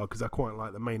of the card, because I quite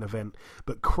like the main event.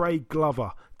 But Craig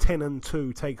Glover,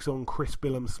 10-2, takes on Chris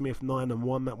Billam-Smith,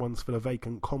 9-1. That one's for the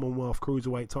vacant Commonwealth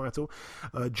Cruiserweight title.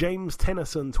 James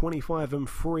Tennyson,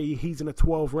 25-3. He's in a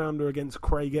 12-rounder against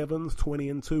Craig Evans,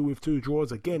 20-2 with 2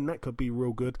 draws. Again, that could be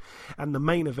real good. And the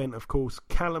main event, of course,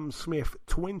 Callum Smith,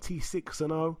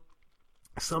 26-0.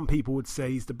 Some people would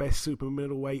say he's the best super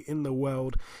middleweight in the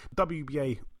world.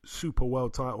 WBA Super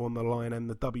World title on the line, and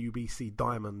the WBC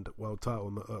Diamond World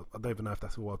title. I don't even know if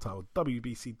that's a world title.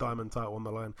 WBC Diamond title on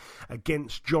the line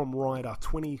against John Ryder,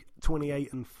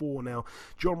 28-4 now.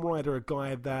 John Ryder, a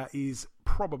guy that is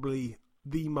probably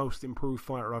the most improved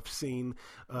fighter I've seen.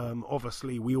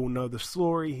 Obviously, we all know the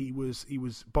story. He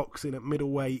was boxing at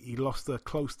middleweight. He lost a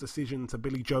close decision to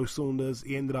Billy Joe Saunders.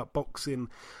 He ended up boxing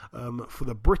for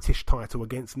the British title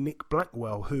against Nick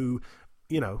Blackwell, who,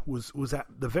 you know, was at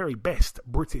the very best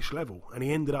British level, and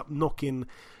he ended up knocking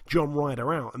John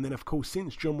Ryder out. And then, of course,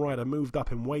 since John Ryder moved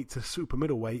up in weight to super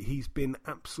middleweight, he's been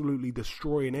absolutely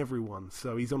destroying everyone.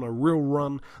 So he's on a real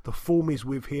run. The form is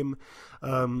with him.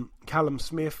 Callum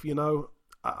Smith, you know,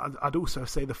 I'd also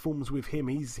say the form's with him.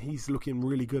 He's looking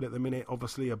really good at the minute.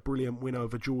 Obviously, a brilliant win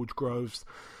over George Groves.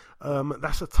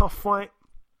 That's a tough fight.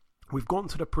 We've gone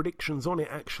to the predictions on it,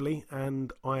 actually,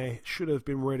 and I should have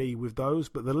been ready with those,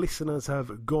 but the listeners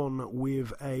have gone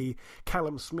with a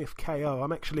Callum Smith KO.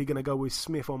 I'm actually going to go with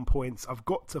Smith on points. I've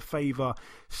got to favour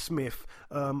Smith.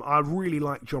 I really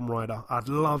like John Ryder. I'd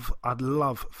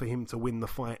love for him to win the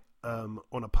fight on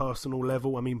a personal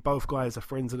level. I mean, both guys are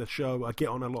friends of the show. I get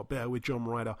on a lot better with John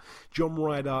Ryder. John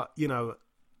Ryder, you know,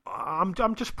 I'm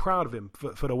just proud of him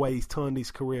for the way he's turned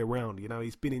his career around. You know,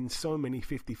 he's been in so many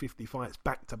 50-50 fights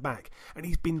back to back, and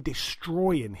he's been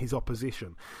destroying his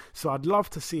opposition. So I'd love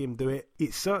to see him do it.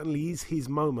 It certainly is his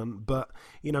moment, but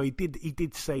you know, he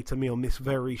did say to me on this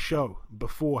very show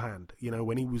beforehand, you know,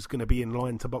 when he was going to be in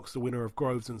line to box the winner of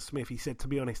Groves and Smith, he said, to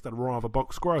be honest, I'd rather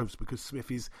box Groves because Smith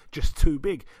is just too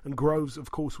big. And Groves, of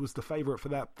course, was the favourite for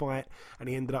that fight, and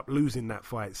he ended up losing that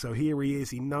fight. So here he is.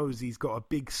 He knows he's got a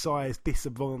big size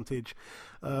disadvantage.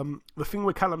 The thing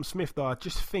with Callum Smith, though, I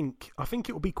think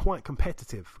it will be quite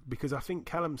competitive, because I think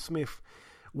Callum Smith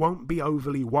won't be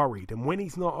overly worried, and when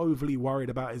he's not overly worried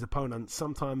about his opponent,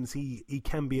 sometimes he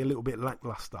can be a little bit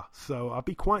lackluster. So I'd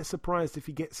be quite surprised if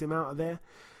he gets him out of there.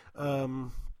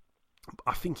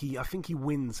 I think he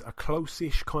wins a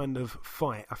close-ish kind of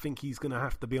fight. I think he's going to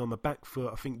have to be on the back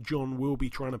foot. I think John will be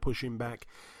trying to push him back.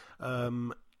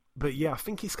 But yeah, I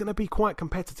think it's going to be quite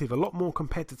competitive, a lot more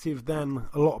competitive than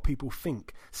a lot of people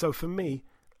think. So for me,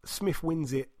 Smith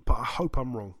wins it, but I hope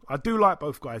I'm wrong. I do like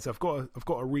both guys. I've got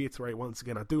to reiterate once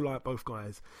again, I do like both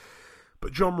guys.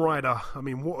 But John Ryder, I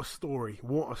mean, what a story.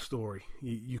 What a story.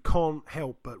 You can't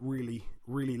help but really,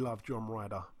 really love John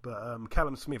Ryder. But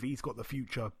Callum Smith, he's got the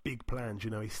future big plans, you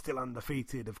know. He's still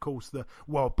undefeated. Of course, the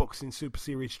World Boxing Super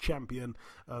Series champion.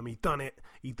 He done it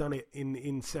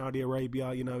in Saudi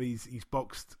Arabia. You know, he's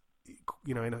boxed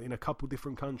you know, in a couple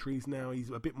different countries now. He's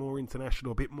a bit more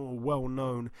international, a bit more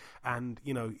well-known, and,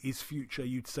 you know, his future,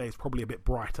 you'd say, is probably a bit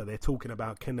brighter. They're talking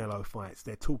about Canelo fights.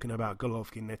 They're talking about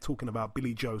Golovkin. They're talking about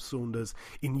Billy Joe Saunders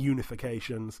in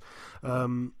unifications.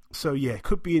 So, yeah, it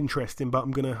could be interesting, but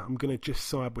I'm gonna just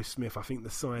side with Smith. I think the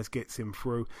size gets him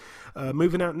through.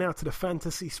 Moving out now to the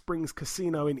Fantasy Springs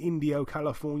Casino in Indio,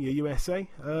 California, USA.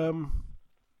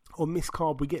 On this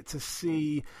card, we get to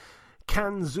see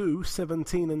Can Xu,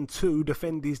 17-2,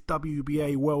 defend his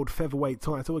WBA World Featherweight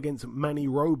title against Manny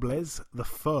Robles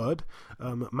III.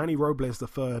 Manny Robles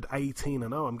III,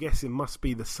 18-0. I'm guessing must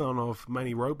be the son of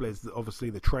Manny Robles, obviously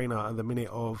the trainer at the minute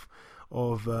of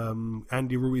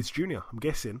Andy Ruiz Jr., I'm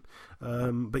guessing.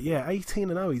 But yeah,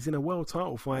 18-0. He's in a world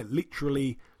title fight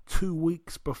literally 2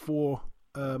 weeks before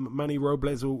Manny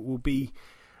Robles will be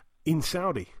in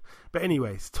Saudi. But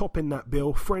anyways, topping that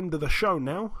bill, friend of the show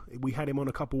now, we had him on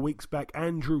a couple weeks back,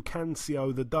 Andrew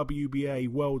Cancio, the WBA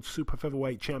World Super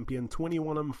Featherweight Champion,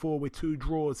 21-4 with 2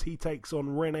 draws. He takes on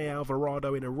Rene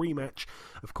Alvarado in a rematch.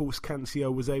 Of course,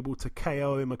 Cancio was able to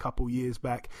KO him a couple years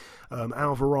back.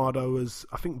 Alvarado,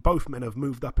 I think both men have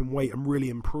moved up in weight and really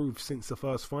improved since the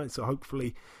first fight, so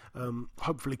hopefully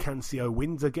Cancio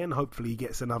wins again. Hopefully he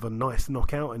gets another nice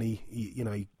knockout and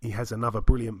he has another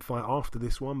brilliant fight after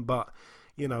this one. But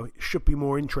you know, it should be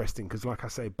more interesting because, like I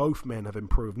say, both men have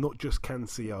improved, not just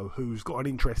Cancio, who's got an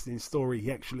interesting story.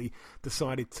 He actually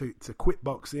decided to quit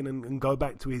boxing and go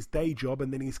back to his day job,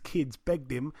 and then his kids begged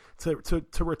him to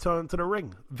return to the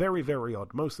ring. Very, very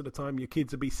odd. Most of the time, your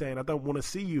kids would be saying, I don't want to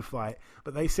see you fight,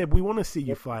 but they said, we want to see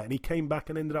you fight, and he came back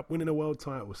and ended up winning a world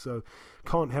title, so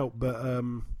can't help but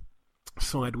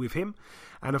side with him.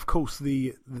 And of course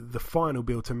the final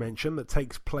bill to mention that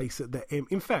takes place at the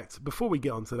in fact, before we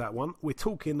get onto that one, we're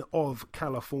talking of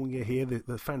California here,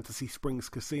 the Fantasy Springs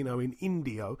Casino in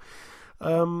Indio.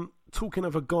 Talking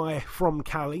of a guy from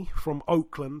Cali, from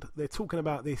Oakland. They're talking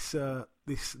about this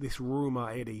rumor,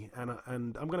 Eddie, and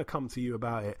I'm going to come to you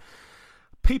about it.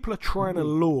 People are trying to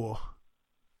lure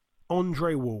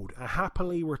Andre Ward, a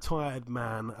happily retired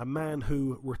man, a man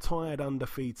who retired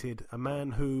undefeated, a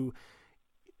man who,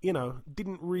 you know,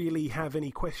 didn't really have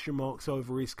any question marks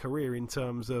over his career in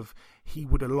terms of he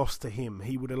would have lost to him.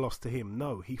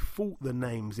 No, he fought the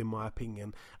names, in my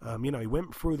opinion. You know, he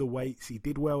went through the weights. He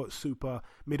did well at super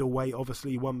middleweight.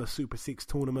 Obviously, he won the Super 6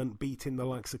 tournament, beating the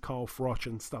likes of Carl Froch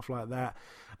and stuff like that.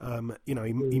 You know,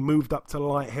 he moved up to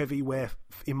light heavy where,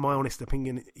 in my honest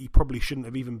opinion, he probably shouldn't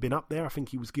have even been up there. I think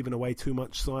he was giving away too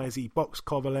much size. He boxed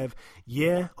Kovalev.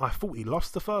 Yeah, I thought he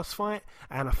lost the first fight,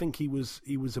 and I think he was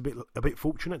a bit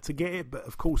fortunate to get it. But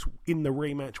of course, in the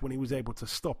rematch when he was able to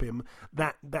stop him,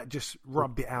 that just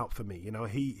rubbed it out for me. You know,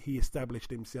 he established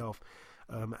himself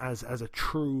as a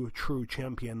true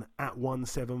champion at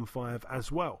 175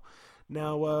 as well.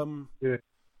 Now,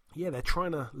 yeah, they're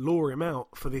trying to lure him out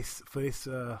for this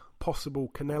possible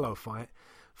Canelo fight.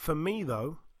 For me,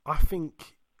 though, I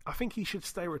think he should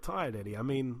stay retired, Eddie. I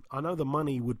mean, I know the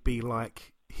money would be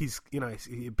like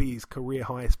it'd be his career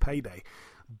highest payday,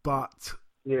 but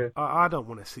yeah, I don't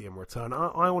want to see him return.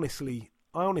 I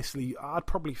honestly, I'd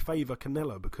probably favour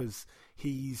Canelo because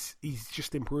he's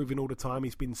just improving all the time.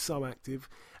 He's been so active,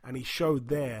 and he showed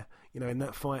there, you know, in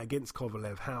that fight against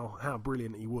Kovalev how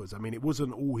brilliant he was. I mean, it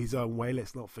wasn't all his own way.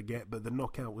 Let's not forget, but the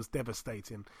knockout was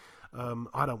devastating.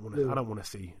 I don't want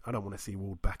to see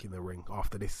Ward back in the ring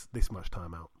after this much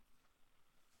time out.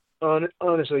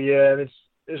 Honestly, yeah,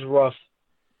 it's rough.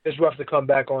 It's rough to come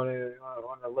back on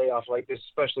a layoff like this,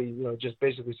 especially, you know, just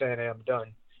basically saying, hey, I'm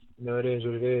done. You know, it is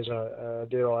what it is. I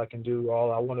did all I can do,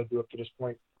 all I want to do up to this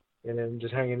point, and then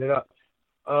just hanging it up.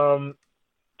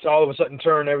 To all of a sudden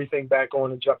turn everything back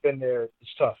on and jump in there,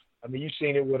 it's tough. I mean, you've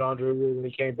seen it with Andre Ward when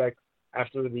he came back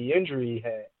after the injury he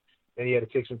had, and he had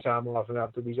to take some time off, and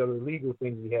after these other legal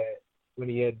things he had when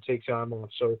he had to take time off.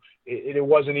 So it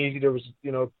wasn't easy. There was,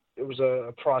 you know, it was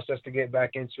a process to get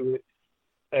back into it,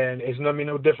 and it's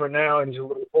no different now, and he's a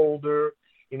little older.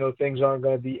 You know, things aren't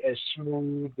going to be as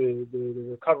smooth. The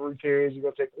recovery periods are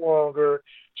going to take longer.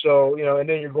 So, you know, and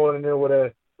then you're going in there with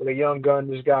a young gun.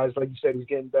 This guy's, like you said, he's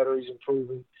getting better. He's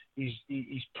improving.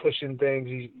 He's pushing things.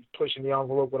 He's pushing the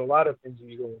envelope with a lot of things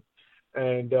he's doing.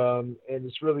 And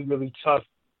it's really, really tough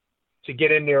to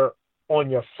get in there on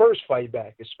your first fight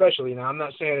back, especially. Now, I'm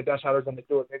not saying that that's how they're going to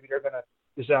do it. Maybe they're going to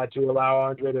decide to allow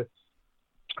Andre to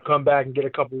come back and get a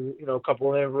couple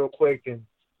in real quick and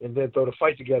then throw the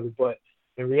fight together. But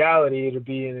in reality, it'll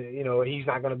be, he's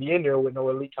not going to be in there with no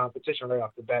elite competition right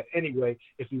off the bat anyway,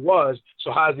 if he was.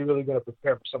 So how is he really going to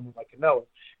prepare for someone like Canelo?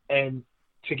 And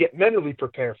to get mentally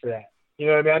prepared for that. You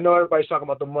know what I mean? I know everybody's talking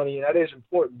about the money, and that is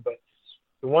important, but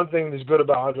the one thing that's good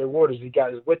about Andre Ward is he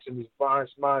got his wits and his mind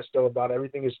still about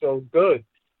everything is still good.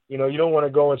 You know, you don't want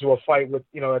to go into a fight with,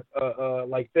 you know,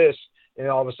 like this, and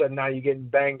all of a sudden now you're getting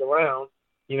banged around.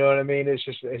 You know what I mean?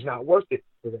 It's not worth it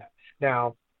for that.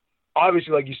 Now,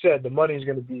 obviously, like you said, the money is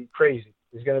going to be crazy.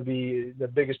 It's going to be the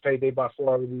biggest payday by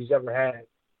far that he's ever had,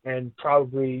 and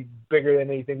probably bigger than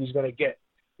anything he's going to get.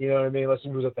 You know what I mean? Unless he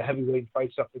moves up the heavyweight and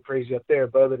fights something crazy up there.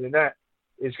 But other than that,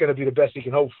 it's going to be the best he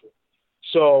can hope for.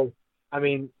 So, I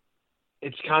mean,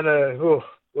 it's kind of,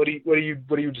 what do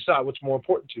you decide? What's more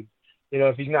important to you? You know,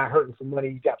 if he's not hurting for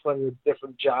money, he's got plenty of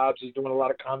different jobs. He's doing a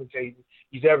lot of commentating.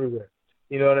 He's everywhere.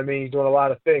 You know what I mean? He's doing a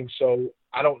lot of things. So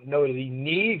I don't know that he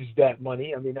needs that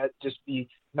money. I mean,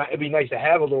 it'd be nice to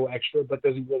have a little extra, but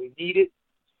does he really need it?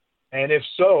 And if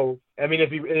so, I mean,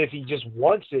 if he just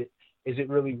wants it, is it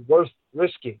really worth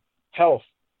risking health,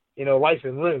 you know, life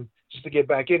and limb, just to get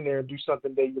back in there and do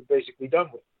something that you're basically done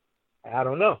with? I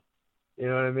don't know. You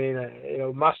know what I mean? You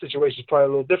know, my situation is probably a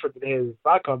little different than his. If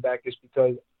I come back, it's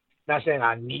because, not saying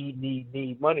I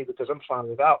need money, because I'm fine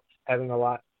without having a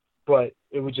lot, but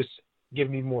it would just give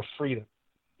me more freedom.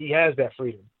 He has that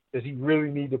freedom. Does he really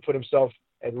need to put himself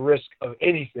at risk of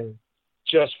anything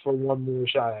just for one more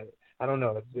shot at it? I don't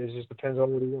know. It just depends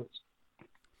on what he wants.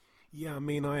 Yeah, I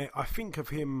mean, I think of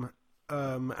him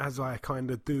as I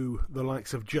kind of do the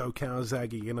likes of Joe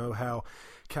Calzaghe. You know, how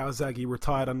Calzaghe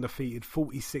retired undefeated,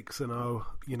 46-0,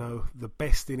 you know, the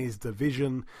best in his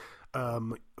division.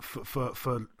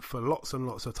 For lots and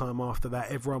lots of time after that,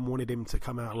 everyone wanted him to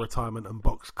come out of retirement and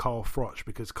box Carl Froch,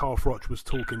 because Carl Froch was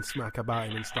talking smack about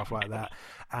him and stuff like that.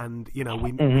 And you know,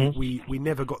 we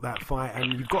never got that fight.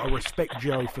 And you've got to respect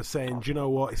Joe for saying, do you know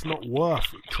what, it's not worth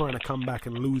trying to come back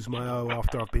and lose my O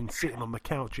after I've been sitting on the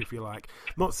couch, if you like.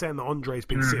 Not saying that Andre's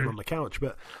been sitting on the couch,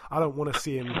 but I don't want to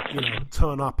see him, you know,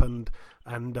 turn up and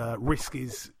risk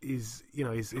his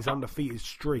undefeated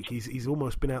streak. He's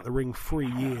almost been out the ring 3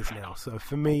 years now. So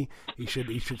for me, he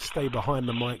should stay behind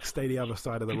the mic, stay the other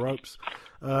side of the ropes.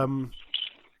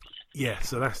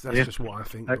 So that's just what I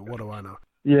think. But what do I know?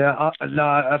 Yeah,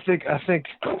 I think.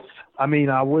 I mean,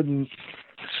 I wouldn't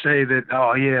say that.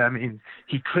 Oh yeah, I mean,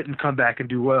 he couldn't come back and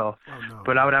do well. Oh, no.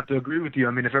 But I would have to agree with you.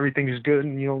 I mean, if everything is good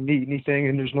and you don't need anything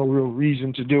and there's no real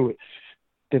reason to do it,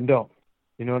 then don't.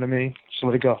 You know what I mean? So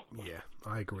let it go. Yeah,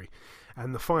 I agree.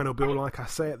 And the final bill, like I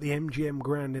say, at the MGM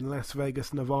Grand in Las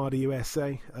Vegas, Nevada,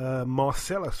 USA,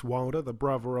 Marcellus Wilder, the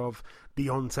brother of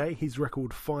Deontay, his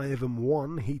record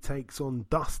 5-1. He takes on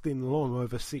Dustin Long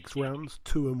over 6 rounds,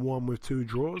 2-1 with 2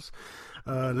 draws.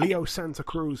 Leo Santa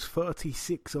Cruz,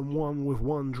 36-1 with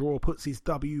 1 draw, puts his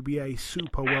WBA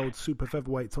Super World Super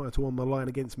Featherweight title on the line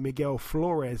against Miguel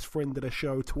Flores, friend of the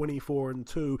show,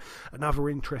 24-2. Another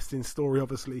interesting story,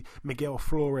 obviously. Miguel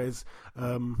Flores,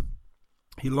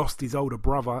 he lost his older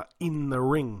brother in the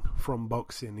ring from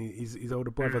boxing. His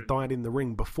older brother died in the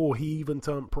ring before he even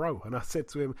turned pro. And I said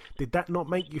to him, did that not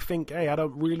make you think, hey, I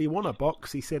don't really want to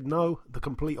box? He said, no, the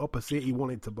complete opposite. He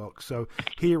wanted to box. So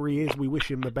here he is. We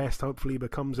wish him the best. Hopefully he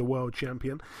becomes a world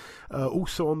champion.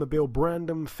 Also on the bill,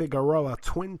 Brandon Figueroa,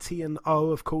 20-0.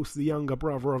 Of course, the younger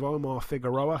brother of Omar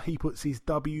Figueroa. He puts his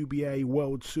WBA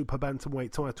World Super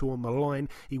Bantamweight title on the line.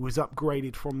 He was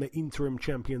upgraded from the interim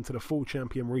champion to the full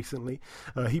champion recently.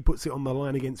 He puts it on the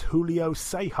line against Julio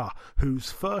Ceja,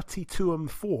 who's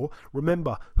 32-4.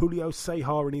 Remember, Julio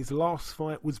Ceja in his last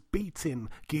fight was beating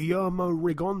Guillermo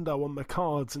Rigondeaux on the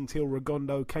cards until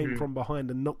Rigondeaux came from behind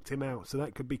and knocked him out. So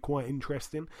that could be quite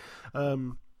interesting.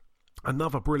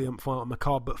 Another brilliant fight on the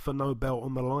card, but for no belt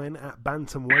on the line at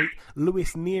bantamweight.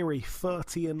 Luis Nery,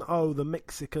 30-0, the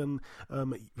Mexican,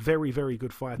 very, very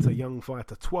good fighter, young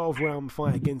fighter. 12-round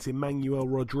fight against Emmanuel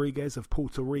Rodriguez of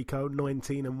Puerto Rico,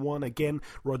 19-1. Again,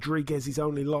 Rodriguez's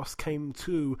only loss came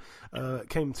to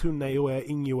Naoya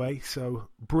Inoue, so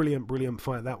brilliant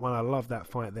fight, that one. I love that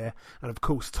fight there. And of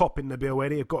course, topping the bill,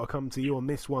 Eddie, I've got to come to you on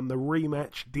this one. The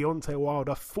rematch, Deontay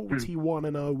Wilder,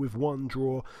 41-0 with 1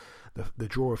 draw. The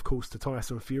draw, of course, to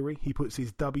Tyson Fury. He puts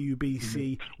his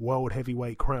WBC World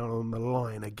Heavyweight crown on the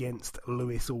line against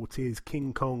Luis Ortiz.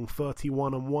 King Kong,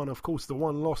 31-1. Of course, the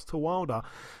one lost to Wilder.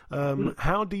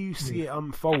 How do you see it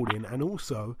unfolding? And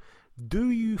also, do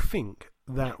you think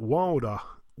that Wilder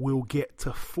will get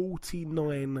to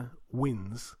 49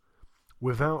 wins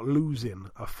without losing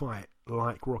a fight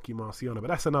like Rocky Marciano? But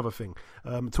that's another thing.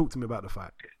 Talk to me about the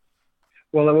fight.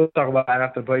 Well, we'll talk about that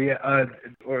after. But yeah,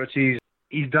 Ortiz,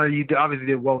 he obviously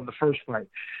did well in the first fight.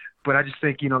 But I just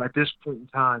think, at this point in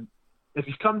time, if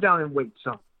he's come down in weight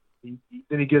some,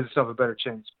 then he gives himself a better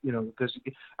chance, because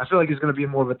I feel like it's going to be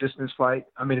more of a distance fight.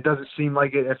 I mean, it doesn't seem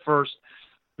like it at first,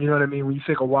 You know what I mean? When you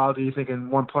think of Wilder, you're thinking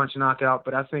one punch knockout,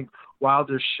 but I think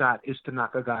Wilder's shot is to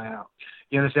knock a guy out.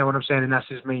 You understand what I'm saying? And that's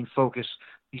his main focus.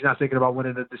 He's not thinking about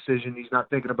winning a decision. He's not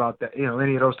thinking about that,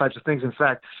 any of those types of things. In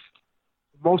fact,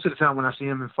 most of the time when I see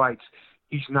him in fights,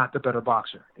 he's not the better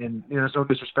boxer. And, there's no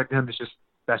disrespect to him.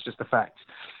 That's just the fact.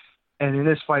 And in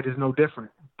this fight is no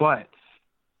different. But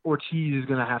Ortiz is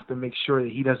going to have to make sure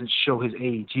that he doesn't show his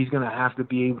age. He's going to have to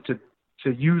be able to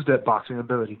use that boxing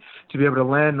ability to be able to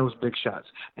land those big shots.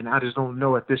 And I just don't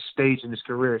know at this stage in his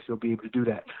career if he'll be able to do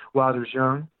that. Wilder's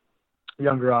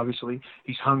younger obviously.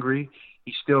 He's hungry.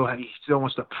 He still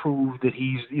wants to prove that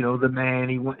he's the man.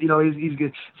 He's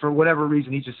good for whatever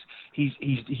reason. He's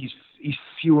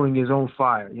fueling his own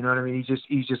fire. You know what I mean?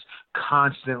 He's just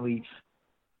constantly.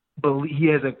 He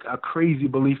has a crazy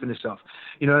belief in himself.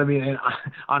 You know what I mean? And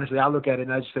honestly, I look at it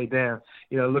and I just say, damn.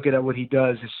 Looking at what he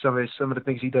does, some of the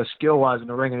things he does skill wise in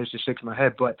the ring, and it just shakes my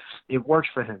head. But it works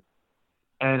for him,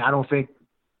 and I don't think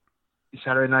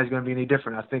Saturday night is going to be any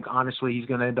different. I think honestly he's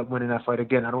going to end up winning that fight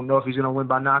again. I don't know if he's going to win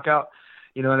by knockout.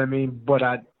 You know what I mean? But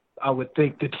I would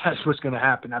think that that's what's going to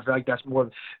happen. I feel like that's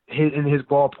more in his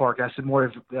ballpark. That's more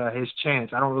of his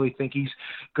chance. I don't really think he's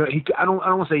good. I don't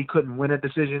want to say he couldn't win a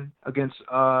decision against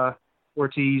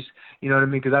Ortiz. You know what I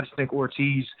mean? Because I just think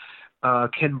Ortiz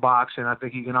can box, and I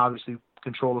think he can obviously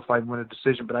control the fight and win a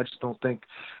decision. But I just don't think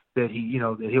that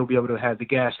that he'll be able to have the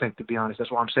gas tank. To be honest,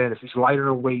 that's what I'm saying. If he's lighter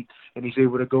in weight and he's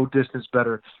able to go distance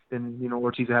better, then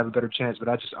Ortiz will have a better chance. But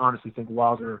I just honestly think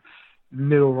Wilder.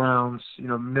 Middle rounds,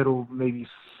 middle maybe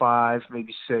 5,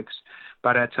 maybe 6.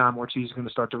 By that time, Ortiz is going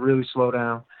to start to really slow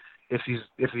down if he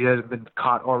hasn't been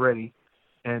caught already,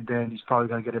 and then he's probably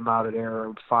going to get him out of there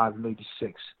at 5, maybe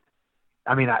 6.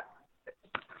 I mean, I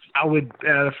would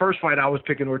the first fight I was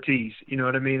picking Ortiz, you know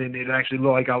what I mean, and it actually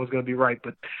looked like I was going to be right,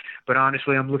 but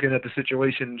honestly, I'm looking at the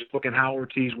situation, just looking how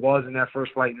Ortiz was in that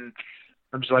first fight, and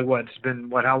I'm just like, it's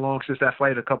been how long since that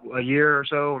fight? A year or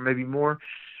so, or maybe more.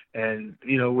 And,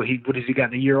 what has he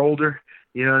gotten, a year older?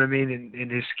 You know what I mean?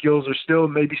 And his skills are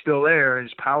maybe still there.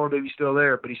 His power maybe still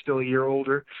there, but he's still a year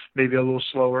older, maybe a little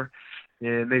slower.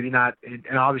 And maybe not.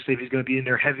 And obviously, if he's going to be in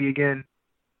there heavy again,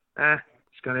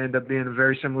 it's going to end up being a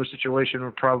very similar situation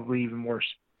or probably even worse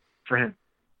for him.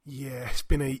 Yeah, it's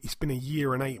been a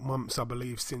year and 8 months, I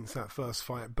believe, since that first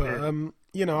fight. But,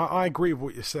 I agree with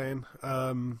what you're saying.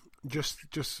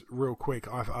 Just real quick,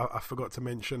 I forgot to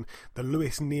mention the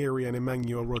Luis Nery and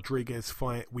Emmanuel Rodriguez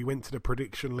fight. We went to the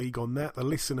prediction league on that. The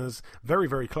listeners, very,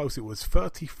 very close. It was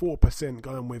 34%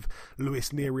 going with Luis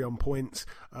Nery on points.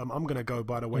 I'm going to go,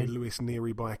 by the way, Luis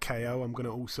Nery by KO. I'm going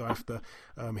to also have to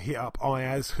hit up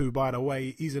Ayaz, who, by the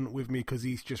way, isn't with me because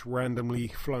he's just randomly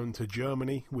flown to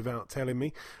Germany without telling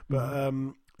me. But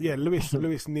Luis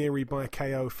Nery by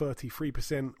KO,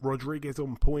 33%. Rodriguez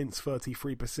on points,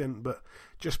 33%, but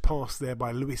just passed there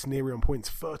by Luis Nery on points,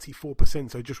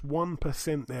 34%. So just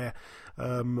 1% there,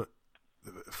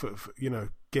 for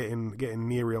getting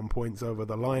Nery on points over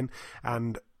the line.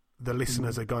 And the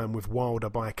listeners are going with Wilder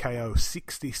by KO,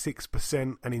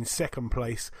 66%, and in second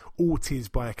place, Ortiz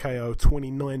by KO,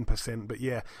 29%. But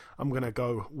I'm going to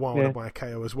go Wilder by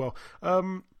KO as well.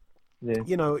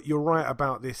 You're right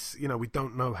about this. We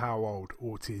don't know how old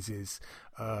Ortiz is.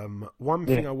 One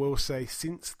thing I will say,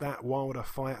 since that Wilder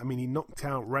fight, I mean, he knocked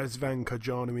out Razvan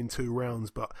Kajanu in 2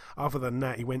 rounds, but other than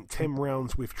that, he went 10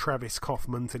 rounds with Travis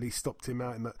Kaufman till he stopped him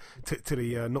out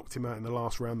knocked him out in the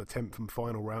last round, the 10th and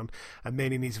final round. And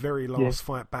then in his very last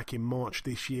fight back in March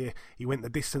this year, he went the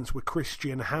distance with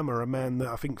Christian Hammer, a man that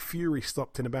I think Fury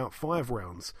stopped in about 5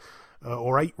 rounds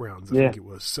or 8 rounds, I think it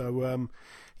was. So,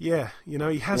 he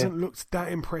hasn't looked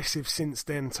that impressive since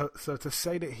then. So to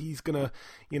say that he's going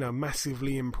to,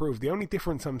 massively improve, the only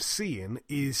difference I'm seeing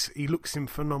is he looks in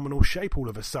phenomenal shape all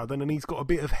of a sudden, and he's got a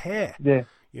bit of hair. Yeah.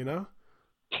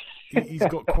 He's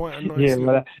got quite a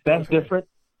nice that's different.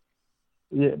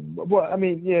 Yeah. Well, I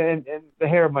mean, and the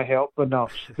hair might help, but no.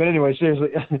 But anyway, seriously,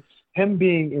 him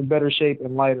being in better shape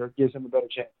and lighter gives him a better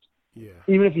chance. Yeah.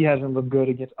 Even if he hasn't looked good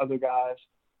against other guys.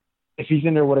 If he's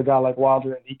in there with a guy like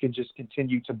Wilder, and he can just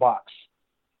continue to box.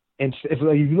 And if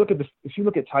you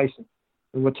look at Tyson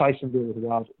and what Tyson did with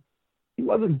Wilder, he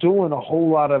wasn't doing a whole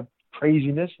lot of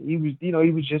craziness. He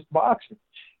was just boxing.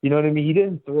 You know what I mean? He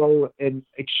didn't throw an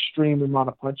extreme amount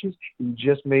of punches. He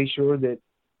just made sure that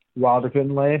Wilder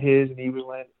couldn't land his, and he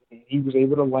was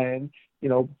able to land,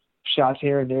 shots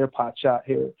here and there, pot shot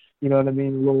here. You know what I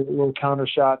mean? Little counter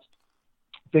shots,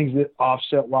 things that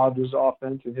offset Wilder's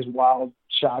offense and his wild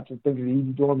shots and things that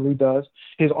he normally does,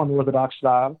 his unorthodox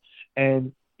style,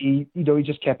 and he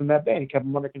just kept him at bay. He kept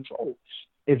him under control.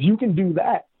 If you can do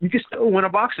that, you can still win a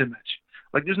boxing match.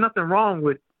 Like, there's nothing wrong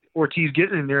with Ortiz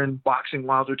getting in there and boxing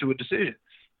Wilder to a decision.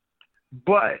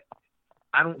 But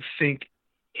I don't think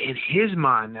in his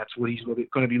mind that's what he's going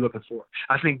to be looking for.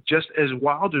 I think just as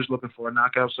Wilder's looking for a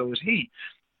knockout, so is he.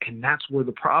 And that's where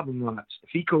the problem lies. If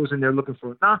he goes in there looking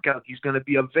for a knockout, he's going to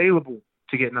be available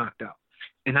to get knocked out.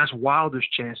 And that's Wilder's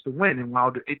chance to win. And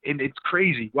Wilder, and it's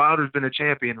crazy. Wilder's been a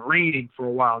champion reigning for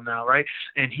a while now, right?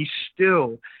 And he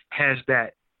still has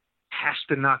that has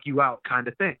to knock you out kind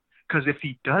of thing. Because if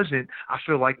he doesn't, I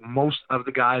feel like most of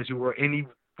the guys who are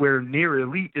anywhere near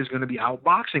elite is going to be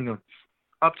outboxing him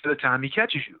up to the time he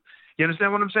catches you. You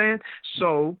understand what I'm saying?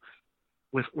 So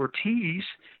with Ortiz,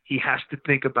 he has to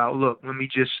think about, look, let me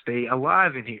just stay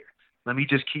alive in here. Let me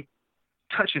just keep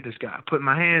touching this guy, putting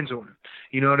my hands on him.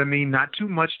 You know what I mean? Not too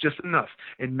much, just enough.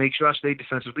 And make sure I stay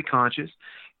defensively conscious,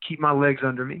 keep my legs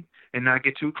under me, and not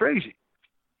get too crazy.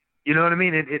 You know what I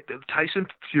mean? And Tyson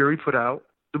Fury put out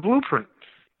the blueprint.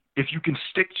 If you can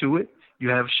stick to it, you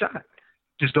have a shot.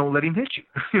 Just don't let him hit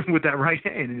you with that right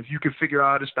hand. And if you can figure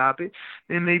out how to stop it,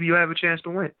 then maybe you have a chance to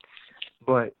win.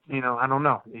 But, I don't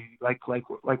know. Like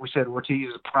we said, Ortiz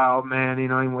is a proud man.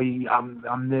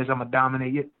 I'm this, I'm going to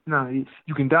dominate you. No,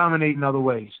 you can dominate in other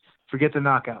ways. Forget the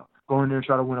knockout. Go in there and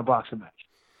try to win a boxing match.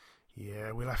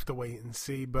 Yeah, we'll have to wait and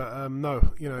see. But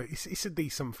no, it's a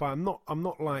decent fight. I'm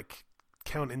not like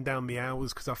counting down the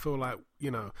hours because I feel like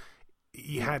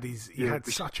he had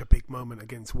such a big moment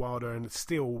against Wilder, and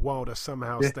still Wilder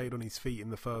somehow stayed on his feet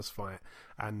in the first fight,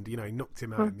 and he knocked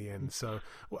him out in the end. So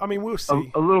I mean, we'll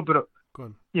see. A little bit of. Go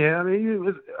on. Yeah, I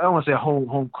mean, I don't want to say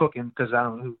home cooking because I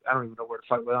don't even know where to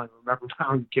fight with. I don't even remember. I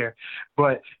don't even care.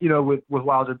 But with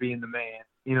Wilder being the man,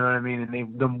 you know what I mean,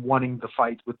 and them wanting the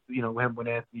fights with him with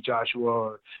Anthony Joshua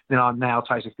or now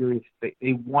Tyson Fury,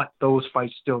 they want those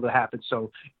fights still to happen.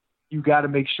 So you got to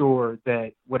make sure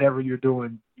that whatever you're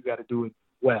doing, you got to do it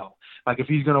well. Like if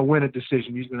he's going to win a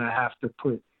decision, he's going to have to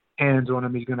put hands on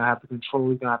him. He's going to have to control.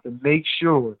 He's going to have to make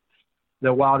sure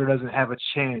that Wilder doesn't have a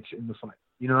chance in the fight.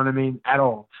 You know what I mean? At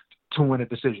all to win a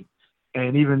decision.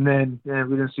 And even then, we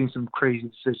didn't see some crazy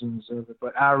decisions.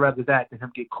 But I'd rather that than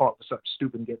him get caught with something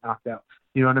stupid and get knocked out.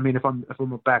 You know what I mean? If I'm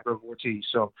a backer of Ortiz,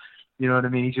 so you know what I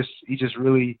mean. He just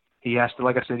really has to,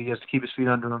 like I said, he has to keep his feet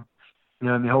under him. You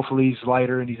know what I mean? Hopefully he's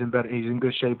lighter and he's in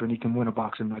good shape and he can win a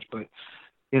boxing match. But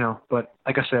but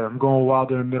like I said, I'm going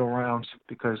Wilder in middle rounds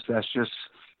because that's just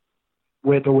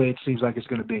the way it seems like it's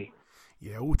going to be.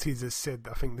 Yeah, Ortiz has said,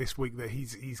 I think this week, that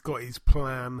he's got his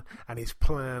plan, and his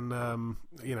plan,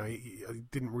 he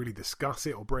didn't really discuss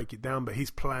it or break it down, but his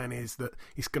plan is that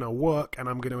it's going to work, and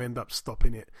I'm going to end up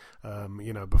stopping it,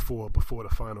 before the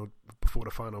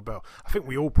final bell. I think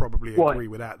we all probably agree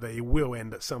with that he will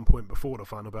end at some point before the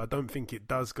final bell. I don't think it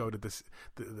does go to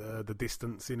the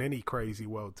distance in any crazy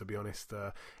world, to be honest,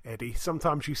 Eddie.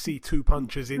 Sometimes you see two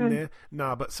punches in there,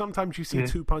 but sometimes you see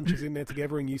two punches in there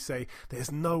together, and you say,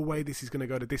 there's no way this is going to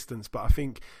go the distance. But I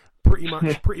think pretty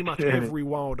much every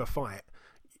Wilder fight,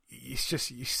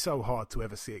 it's so hard to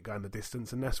ever see it going the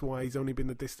distance, and that's why he's only been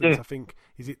the distance. I think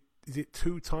is it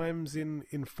 2 times in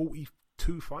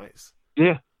 42 fights?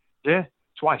 Yeah,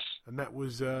 twice. And that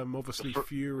was obviously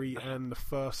Fury and the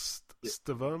first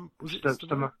Stavern. Was it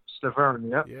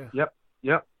Stavern?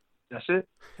 Yep. That's it.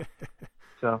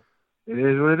 So it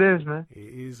is what it is, man. It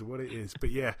is what it is.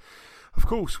 But yeah. Of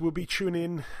course, we'll be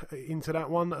tuning into that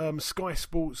one. Sky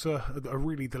Sports are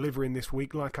really delivering this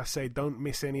week. Like I say, don't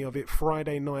miss any of it.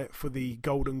 Friday night for the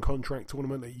Golden Contract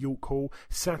Tournament at York Hall.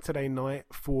 Saturday night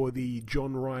for the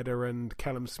John Ryder and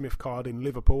Callum Smith card in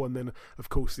Liverpool. And then, of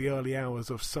course, the early hours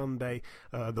of Sunday,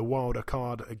 the Wilder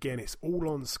card. Again, it's all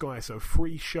on Sky. So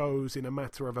 3 shows in a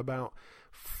matter of about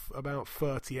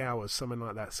 30 hours, something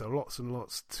like that. So lots and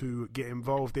lots to get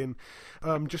involved in.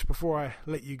 Just before I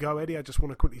let you go, Eddie, I just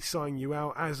want to quickly sign you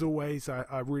out. As always,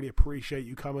 I really appreciate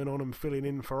you coming on and filling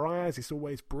in for Ayaz. It's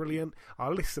always brilliant.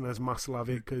 Our listeners must love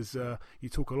it because you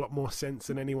talk a lot more sense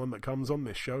than anyone that comes on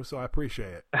this show, so I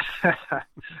appreciate it.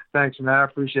 Thanks, man. I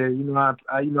appreciate it.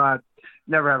 I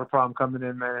never have a problem coming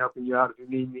in, man, helping you out if you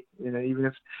need me. Even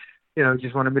if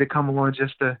just wanted me to come along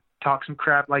just to talk some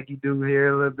crap like you do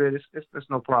here a little bit. It's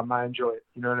no problem. I enjoy it.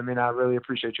 You know what I mean? I really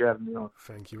appreciate you having me on.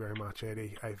 Thank you very much,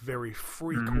 Eddie. A very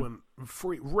frequent,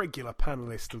 regular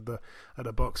panelist of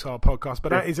the Box Hard podcast. But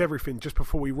that is everything. Just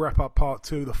before we wrap up part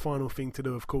 2, the final thing to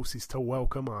do, of course, is to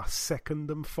welcome our second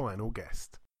and final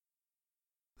guest.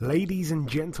 Ladies and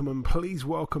gentlemen, please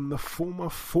welcome the former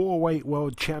 4-weight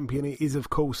world champion. It is,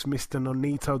 of course, Mr.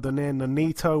 Nonito Donaire.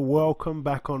 Nonito, welcome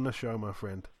back on the show, my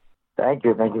friend. Thank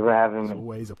you for having me. It's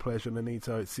always a pleasure,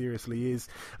 Nonito. It seriously is.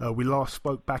 We last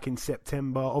spoke back in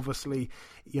September. Obviously,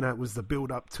 it was the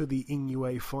build-up to the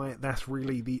Inoue fight. That's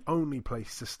really the only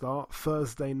place to start.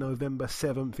 Thursday, November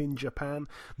 7th in Japan.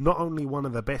 Not only one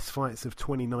of the best fights of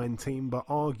 2019, but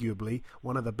arguably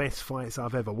one of the best fights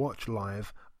I've ever watched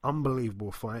live.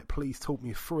 Unbelievable fight. Please talk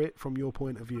me through it from your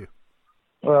point of view.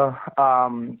 Well,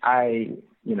 in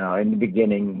the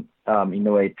beginning,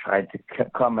 Inoue tried to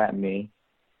come at me.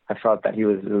 I felt that he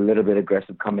was a little bit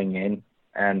aggressive coming in,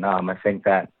 and I think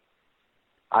that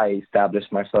I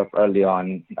established myself early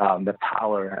on, the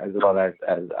power as well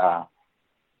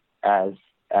as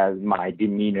my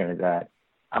demeanor, that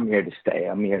I'm here to stay,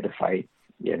 I'm here to fight,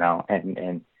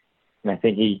 and I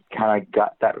think he kind of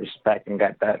got that respect and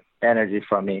got that energy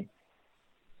from me,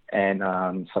 and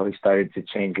so he started to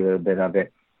change a little bit of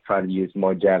it, try to use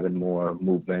more jab and more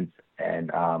movement, and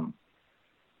I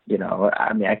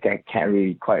can't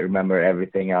really quite remember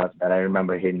everything else, but I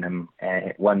remember hitting him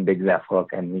and one big left hook,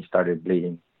 and he started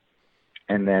bleeding.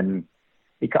 And then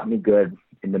he caught me good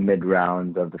in the mid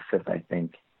round of the fifth, I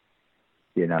think.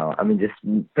 Just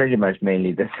pretty much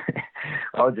mainly this.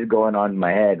 All just going on in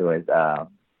my head was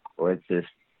just,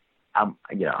 I'm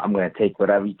going to take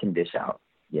whatever you can dish out,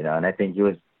 and I think he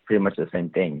was pretty much the same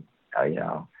thing,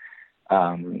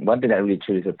 One thing that really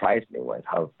truly surprised me was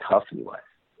how tough he was.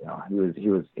 He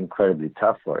was incredibly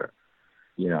tough I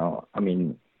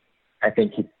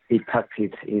think he tucked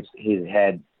his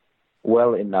head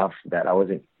well enough that I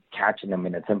wasn't catching him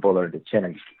in the temple or the chin,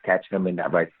 and catching him in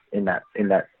that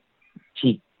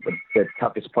cheek, the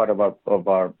toughest part of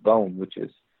our bone, which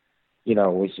is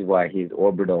why his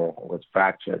orbital was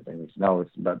fractured and his nose.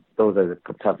 But those are the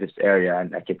toughest area,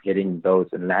 and I kept hitting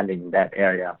those and landing in that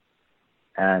area,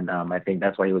 and I think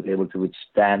that's why he was able to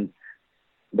withstand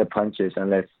the punches,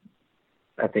 unless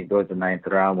I think it was the 9th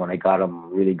round when I got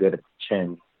him really good at the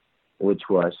chin, which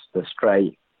was the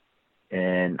straight,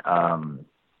 and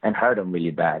hurt him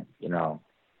really bad,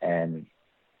 and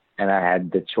I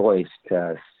had the choice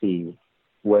to see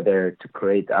whether to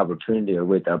create the opportunity or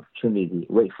wait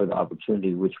for the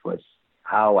opportunity, which was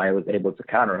how I was able to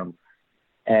counter him.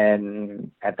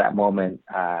 And at that moment,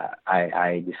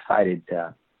 I decided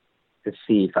to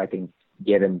see if I can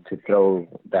get him to throw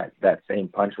that same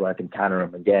punch where I can counter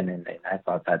him again, and I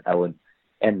thought that would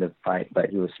end the fight, but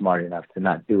he was smart enough to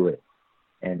not do it,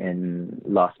 and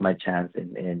lost my chance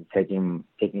in taking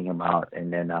him out.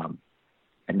 And then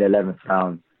in the 11th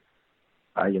round,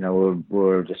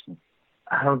 we're just,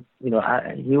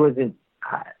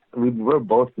 we were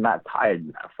both not tired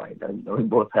in that fight. We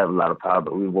both have a lot of power,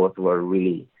 but we both were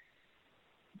really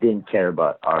didn't care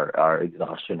about our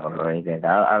exhaustion or anything.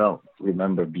 I don't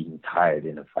remember being tired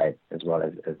in a fight, as well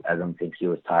as I don't think he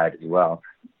was tired as well.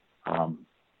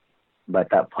 But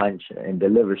that punch and the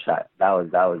liver shot, that was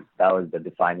the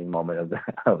defining moment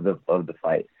of the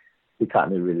fight. He caught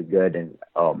me really good, and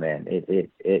oh man, it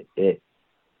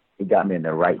got me in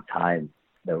the right time,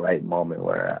 the right moment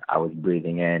where I was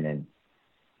breathing in and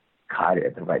caught it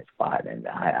at the right spot. And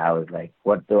I was like,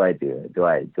 what do I do? Do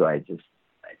I just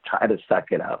try to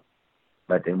suck it up,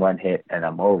 but in one hit and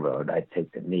I'm over, or I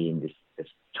take the knee and just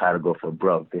try to go for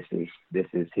broke? This is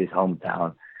his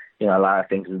hometown. A lot of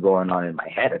things were going on in my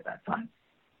head at that time.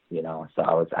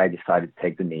 So I decided to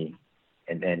take the knee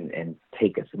and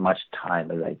take as much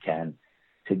time as I can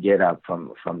to get up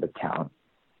from the count.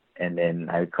 And then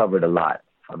I recovered a lot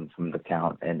from the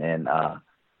count and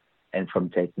from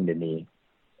taking the knee,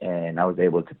 and I was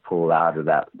able to pull out of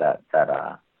that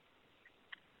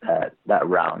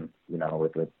round,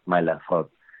 with my left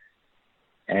hook.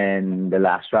 And the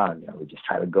last round, we just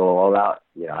tried to go all out.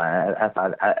 I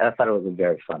thought it was a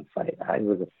very fun fight. It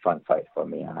was a fun fight for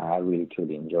me. I really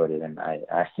truly enjoyed it, and I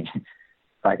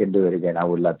if I could do it again, I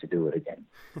would love to do it again.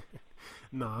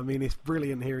 No, it's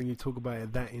brilliant hearing you talk about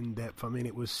it that in depth.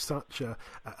 It was such a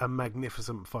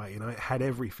magnificent fight. It had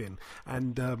everything,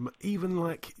 and even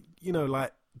like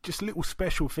just little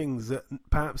special things that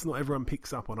perhaps not everyone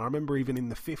picks up on. I remember even in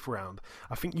the 5th round,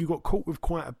 I think you got caught with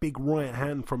quite a big right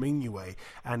hand from Inoue,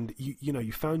 and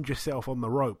you found yourself on the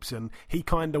ropes, and he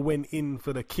kind of went in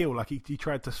for the kill, like he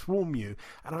tried to swarm you.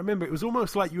 And I remember it was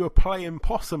almost like you were playing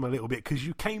possum a little bit, because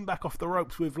you came back off the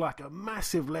ropes with like a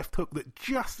massive left hook that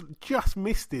just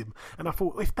missed him. And I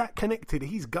thought, if that connected,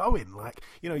 he's going.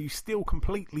 You still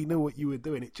completely knew what you were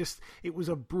doing. It was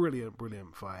a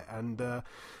brilliant fight. And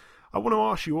I want to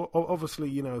ask you,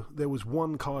 obviously, there was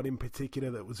one card in particular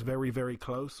that was very, very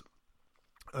close.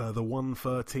 The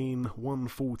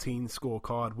 113-114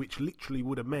 scorecard, which literally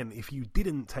would have meant if you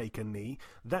didn't take a knee,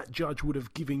 that judge would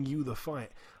have given you the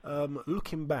fight.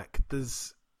 Looking back,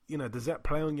 does does that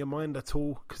play on your mind at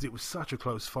all? Because it was such a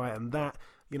close fight, and that,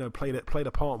 played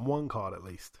a part on one card at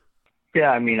least.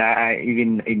 Yeah, I mean, I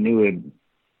even knew it.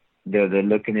 The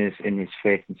look in his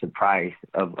face and surprise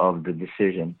of the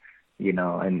decision,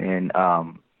 and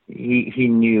he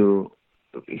knew.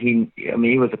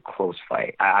 It was a close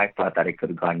fight. I thought that it could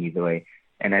have gone either way.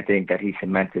 And I think that he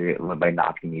cemented it by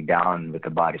knocking me down with a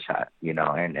body shot,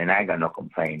 and I got no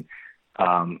complaint.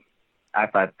 I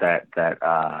thought that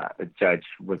the judge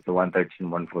with the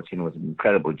 113-114 was an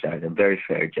incredible judge, a very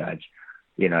fair judge.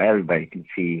 Everybody can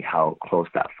see how close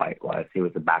that fight was. It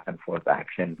was a back and forth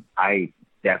action. I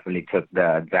definitely took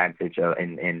the advantage of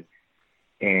in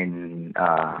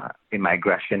my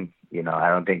aggression. I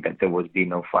don't think that there would be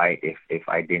no fight if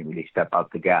I didn't really step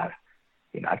out the gas.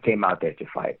 I came out there to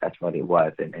fight. That's what it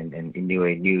was, and he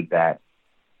knew that.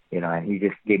 And he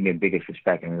just gave me the biggest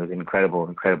respect, and it was incredible.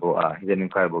 He's an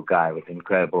incredible guy with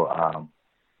incredible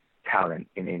talent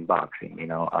in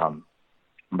boxing.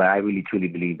 But I really truly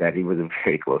believe that it was a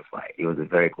very close fight. It was a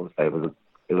very close fight.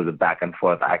 It was a back and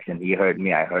forth action. He hurt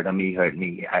me, I hurt him. He hurt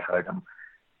me, I hurt him.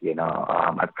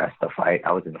 I pressed the fight.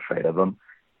 I wasn't afraid of him.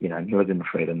 And he wasn't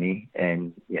afraid of me.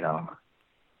 And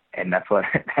and that's what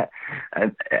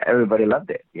everybody loved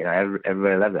it.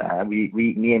 Everybody loved it.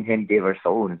 Me and him gave our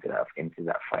soul into that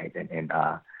fight. And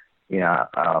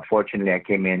fortunately, I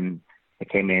came in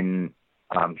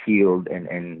healed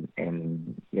and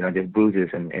just bruises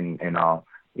and all.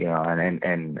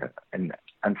 And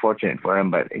unfortunate for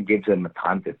him, but it gives him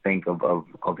time to think of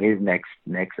his next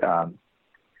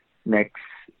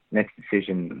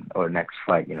decision or next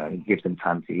fight. It gives him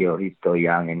time to heal. He's still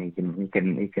young, and he can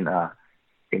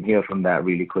heal from that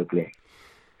really quickly.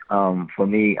 For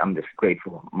me, I'm just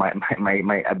grateful.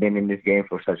 I've been in this game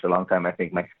for such a long time. I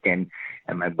think my skin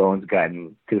and my bones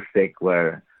gotten too thick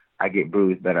where I get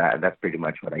bruised, but that's pretty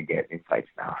much what I get in fights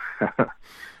now.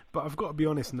 But I've got to be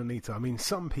honest, Nonito. I mean,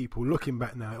 some people, looking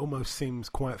back now, it almost seems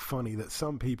quite funny that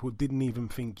some people didn't even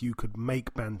think you could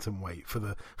make bantamweight for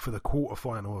the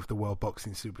quarterfinal of the World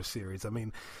Boxing Super Series. I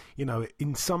mean,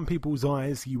 in some people's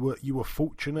eyes, you were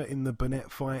fortunate in the Burnett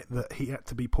fight that he had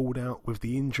to be pulled out with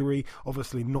the injury.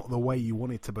 Obviously, not the way you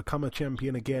wanted to become a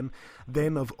champion again.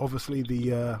 Then, obviously,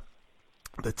 the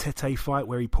Tete fight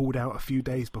where he pulled out a few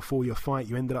days before your fight.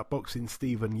 You ended up boxing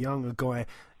Stephen Young, a guy,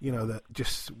 that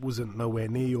just wasn't nowhere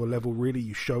near your level, really.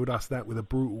 You showed us that with a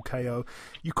brutal KO.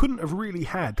 You couldn't have really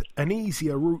had an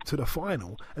easier route to the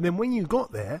final. And then when you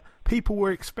got there, people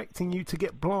were expecting you to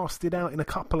get blasted out in a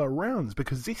couple of rounds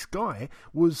because this guy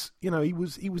was, he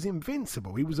was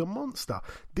invincible. He was a monster.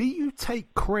 Do you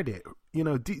take credit?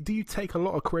 Do you take a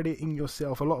lot of credit in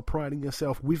yourself, a lot of pride in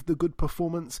yourself with the good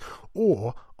performance,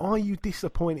 or are you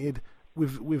disappointed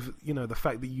with the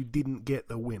fact that you didn't get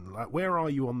the win? Like, where are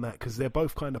you on that? Because they're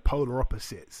both kind of polar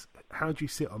opposites. How do you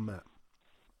sit on that?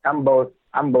 I'm both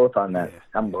on that. Yeah.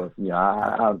 I'm both.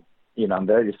 I'm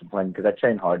very disappointed because I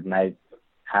trained hard and I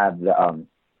have the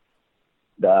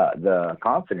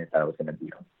confidence that I was going to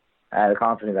beat him. I had the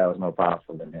confidence that I was more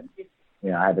powerful than him.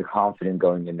 I had the confidence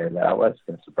going in there that I was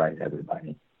going to surprise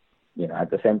everybody. At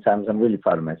the same time, I'm really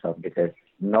proud of myself because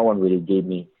no one really gave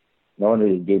me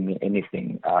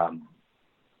anything,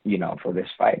 for this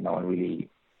fight. No one really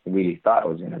thought I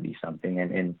was going to be something.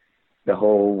 And the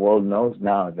whole world knows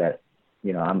now that,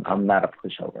 I'm not a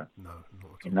pushover. No,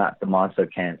 not the monster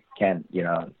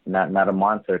not a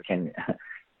monster can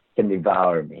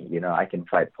devour me. I can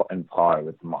fight in par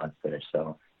with the monster.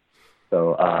 So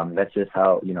that's just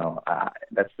how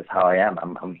I am.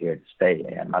 I'm here to stay,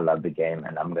 and I love the game,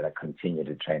 and I'm gonna continue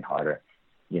to train harder.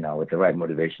 With the right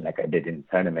motivation, like I did in the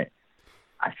tournament.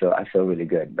 I feel really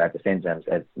good. But at the same time,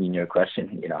 as in your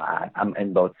question, I'm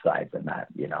in both sides on that.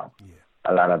 Yeah.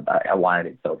 I wanted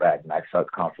it so bad, and I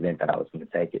felt confident that I was going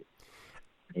to take it.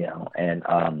 And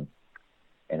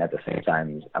at the same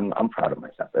time, I'm proud of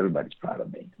myself. Everybody's proud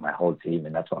of me, my whole team,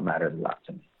 and that's what matters a lot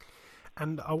to me.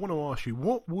 And I want to ask you,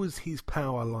 what was his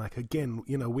power like? Again,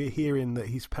 we're hearing that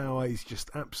his power is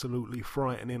just absolutely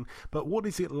frightening. But what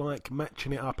is it like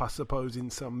matching it up, I suppose, in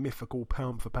some mythical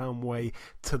pound-for-pound way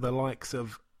to the likes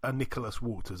of a Nicholas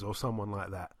Walters or someone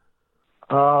like that?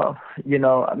 Walters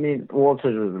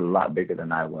was a lot bigger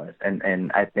than I was.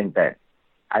 And I think that,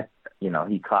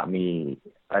 he caught me.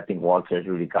 I think Walters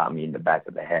really caught me in the back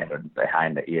of the head or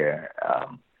behind the ear.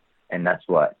 And that's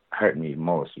what hurt me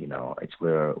most, It's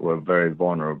we're very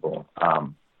vulnerable.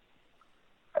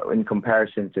 In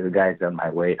comparison to the guys on my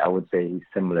weight, I would say he's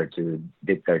similar to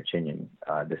Dick Darchinyan,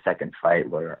 the second fight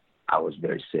where I was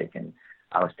very sick and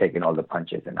I was taking all the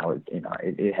punches, and I was,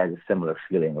 it has a similar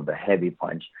feeling of a heavy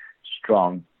punch,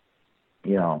 strong.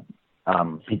 He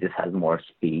just has more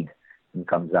speed, it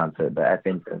comes down to it. But I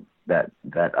think that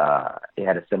it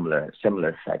had a similar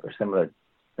effect or similar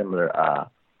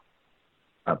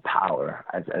power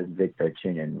as Victor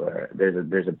Chinin, where there's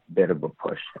a bit of a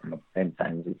push, and at the same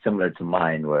time it's similar to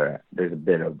mine, where there's a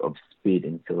bit of speed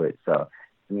into it. So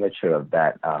I'm not sure of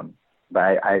that.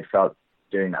 But I felt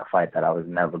during that fight that I was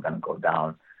never gonna go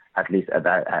down. At least at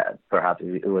that, perhaps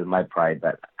it was my pride,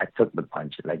 but I took the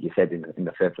punch. Like you said, in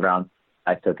the 5th round,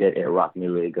 I took it. It rocked me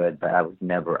really good, but I was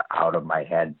never out of my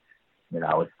head. You know,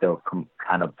 I was still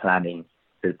kind of planning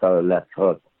to throw a left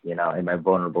hook, you know, in my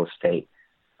vulnerable state.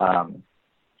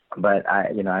 But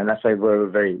and that's why we're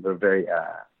very.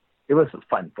 It was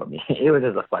fun for me. It was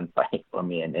just a fun fight for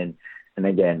me, and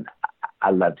again,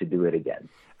 I'd love to do it again.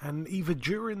 And either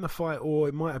during the fight or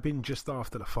it might have been just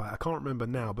after the fight, I can't remember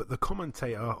now, but the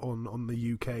commentator on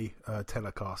the UK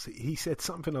telecast, he said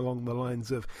something along the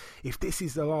lines of, if this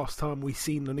is the last time we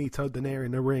see Nonito Donaire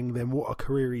in the ring, then what a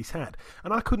career he's had.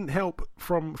 And I couldn't help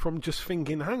from just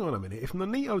thinking, hang on a minute, if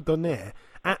Nonito Donaire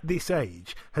at this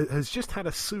age has just had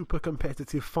a super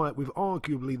competitive fight with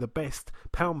arguably the best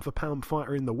pound for pound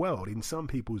fighter in the world in some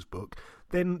people's book,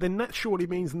 then that surely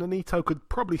means Nonito could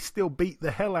probably still beat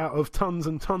the hell out of tons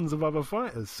and tons of other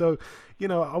fighters. So, you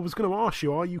know, I was going to ask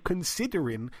you, are you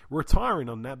considering retiring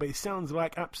on that? But it sounds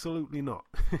like absolutely not.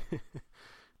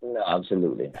 No,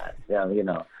 absolutely not. Yeah, you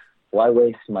know, why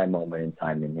waste my moment in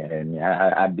time in here? And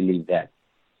I believe that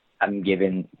I'm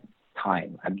given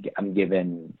time. I'm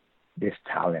given this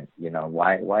talent. You know,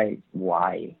 why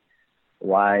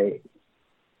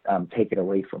take it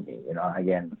away from me? You know,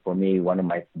 again, for me, one of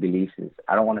my beliefs is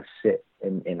I don't want to sit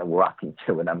in a rocking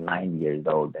chair when I'm 9 years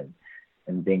old and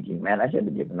thinking, man, I should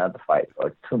have given another fight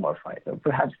or 2 more fights or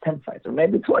perhaps 10 fights or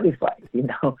maybe 20 fights, you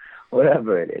know,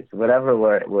 whatever it is, whatever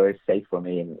where it's safe for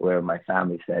me and where my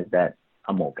family says that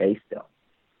I'm okay still,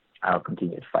 I'll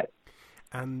continue to fight.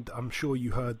 And I'm sure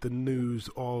you heard the news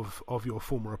of your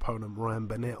former opponent, Ryan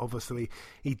Burnett. Obviously,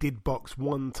 he did box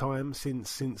one time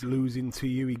since losing to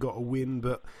you. He got a win,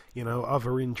 but, you know,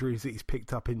 other injuries that he's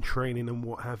picked up in training and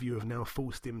what have you have now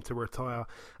forced him to retire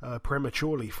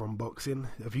prematurely from boxing.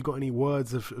 Have you got any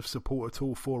words of support at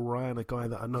all for Ryan, a guy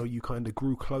that I know you kind of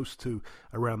grew close to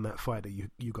around that fight that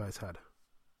you guys had?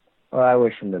 Well, I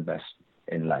wish him the best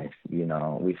in life. You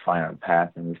know, we find our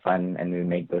path and we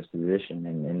make those decisions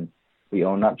and we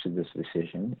own up to this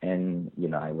decision, and, you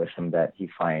know, I wish him that he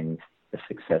finds the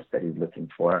success that he's looking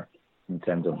for in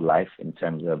terms of life, in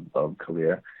terms of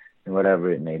career, and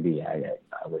whatever it may be. I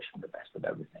wish him the best with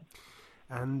everything.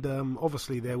 And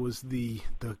obviously there was the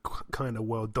kind of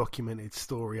well-documented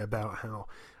story about how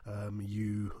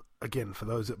you, again, for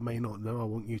those that may not know, I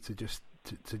want you to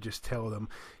just tell them,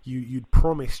 you'd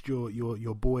promised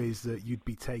your boys that you'd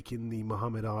be taking the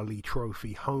Muhammad Ali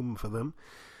trophy home for them.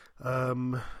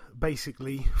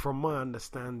 Basically, from my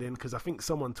understanding, because I think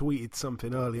someone tweeted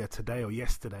something earlier today or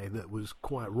yesterday that was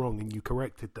quite wrong and you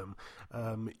corrected them,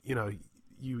 you know,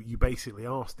 you basically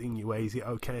asked Inoue, is it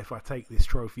okay if I take this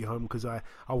trophy home, because I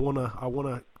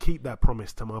wanna keep that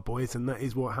promise to my boys, and that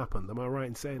is what happened. Am I right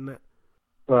in saying that?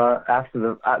 Well,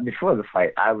 before the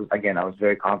fight, I was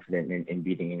very confident in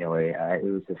beating Inoue.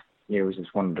 It was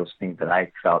just one of those things that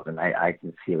I felt, and I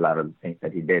can see a lot of the things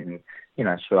that he did, and, you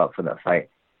know, I show up for that fight.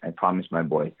 I promised my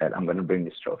boys that I'm going to bring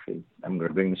this trophy. I'm going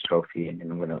to bring this trophy, and you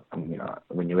know,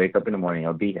 when you wake up in the morning,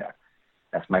 I'll be here.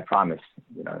 That's my promise,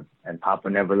 you know. And Papa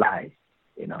never lies,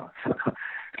 you know.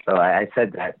 So I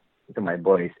said that to my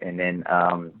boys, and then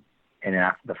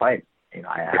after the fight, you know,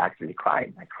 I actually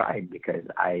cried. I cried because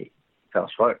I fell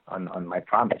short on my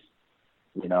promise.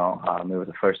 You know, it was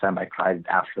the first time I cried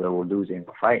after losing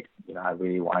the fight. You know, I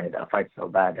really wanted that fight so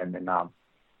bad, and then I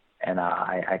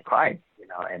cried. You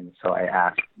know, and so I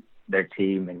asked their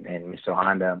team and Mr.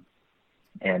 Honda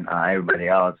and everybody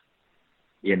else,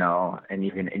 you know, and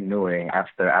even Inoue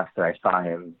after I saw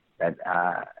him, that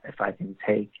if I can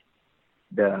take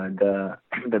the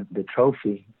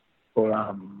trophy for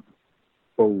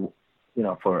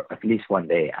at least one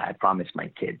day, I promise my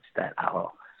kids that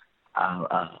I'll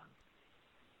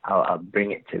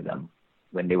bring it to them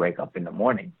when they wake up in the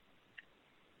morning.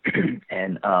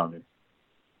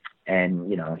 And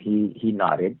you know, he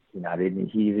nodded. And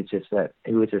he was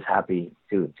just happy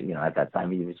to you know, at that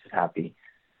time he was just happy.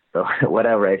 So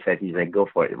whatever I said, he's like, go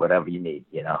for it, whatever you need,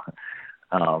 you know.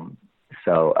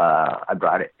 So I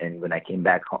brought it, and when I came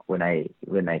back, when I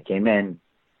came in,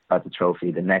 got the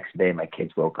trophy. The next day, my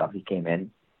kids woke up. He came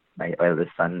in. My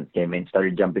eldest son came in,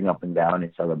 started jumping up and down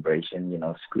in celebration, you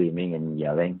know, screaming and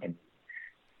yelling,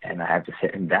 and I had to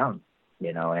sit him down,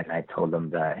 you know. And I told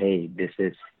him that, hey, this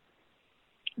is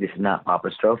not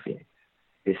Papa's trophy.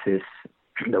 This is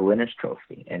the winner's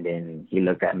trophy. And then he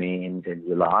looked at me and said,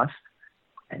 "You lost,"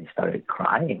 and he started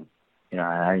crying. You know,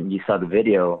 and you saw the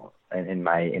video in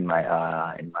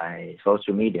my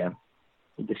social media.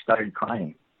 He just started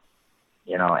crying.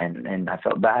 You know, and I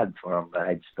felt bad for him, but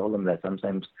I just told him that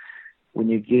sometimes when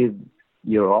you give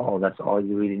your all, that's all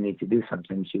you really need to do.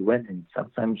 Sometimes you win, and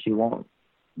sometimes you won't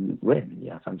win. You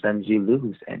know, sometimes you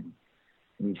lose, and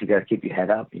you got to keep your head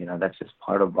up. You know, that's just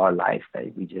part of our life,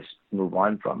 that we just move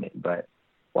on from it. But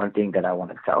one thing that I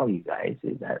want to tell you guys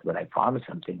is that when I promise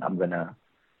something, I'm going to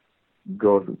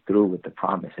go through with the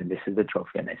promise. And this is the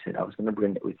trophy. And I said I was going to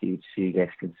bring it with you so you guys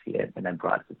can see it. And I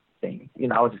brought the thing. You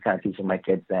know, I was just kind of teaching my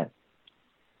kids that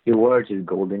your words is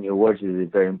golden. Your words is a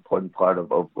very important part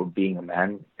of being a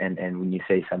man. And when you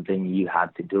say something, you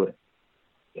have to do it.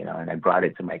 You know, and I brought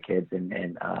it to my kids, and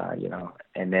you know,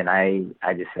 and then I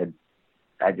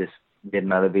just did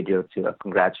another video to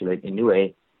congratulate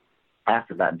Inoue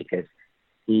after that, because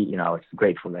he, you know, I was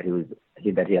grateful that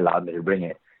he allowed me to bring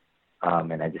it.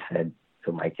 And I just said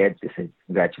to my kids, I said,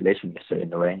 "Congratulations, Mr.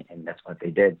 Inoue," and that's what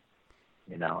they did.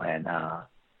 You know, and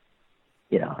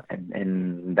you know,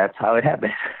 and that's how it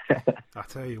happened. I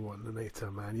tell you what,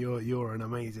 Nonito, man, you're an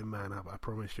amazing man. I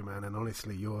promise you, man. And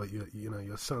honestly, you know,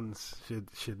 your sons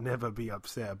should never be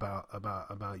upset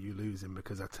about you losing,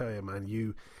 because I tell you, man,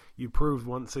 you proved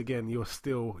once again you're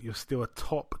still a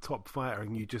top fighter,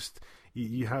 and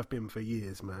you have been for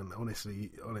years, man.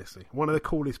 Honestly, one of the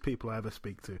coolest people I ever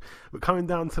speak to. But coming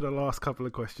down to the last couple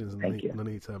of questions,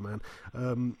 Nonito, man.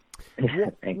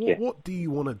 What do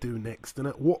you want to do next, and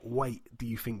at what weight do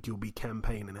you think you'll be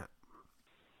campaigning at?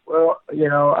 Well, you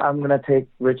know, I'm going to take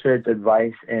Richard's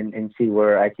advice and see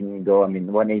where I can go. I mean,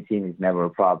 118 is never a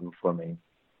problem for me.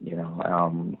 You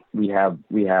know, we have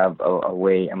a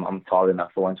way. I'm tall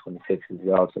enough for 126 as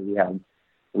well, so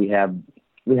we have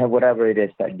whatever it is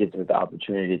that gives us the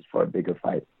opportunities for a bigger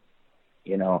fight.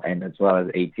 You know, and as well as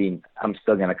 18, I'm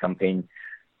still going to campaign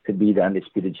to be the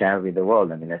undisputed champion of the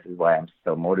world. I mean, this is why I'm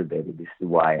still motivated. This is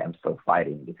why I'm still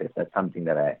fighting, because that's something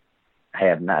that I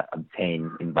have not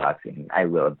obtained in boxing. I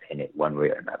will obtain it one way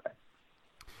or another.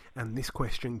 And this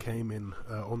question came in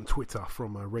on Twitter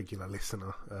from a regular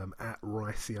listener, at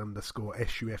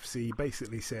Ricey_SUFC.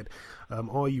 Basically said,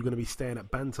 are you going to be staying at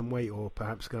bantamweight or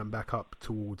perhaps going back up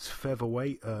towards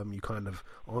featherweight? You kind of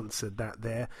answered that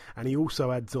there. And he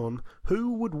also adds on,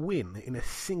 who would win in a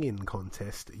singing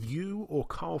contest, you or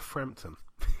Carl Frampton?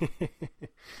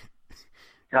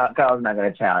 Carl's not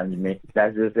going to challenge me.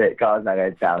 That's just it. Carl's not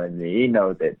going to challenge me. He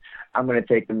knows it. I'm going to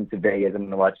take him to Vegas. I'm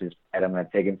going to watch his fight. I'm going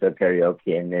to take him to a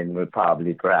karaoke, and then we'll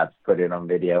probably perhaps put it on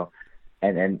video.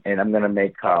 And I'm going to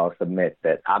make Carl submit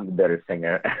that I'm the better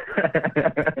singer.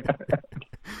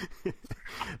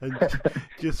 And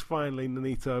just finally,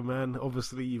 Nonito, man,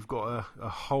 obviously you've got a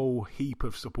whole heap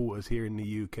of supporters here in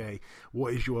the UK.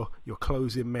 What is your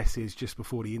closing message just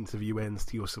before the interview ends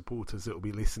to your supporters that will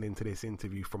be listening to this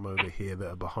interview from over here that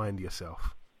are behind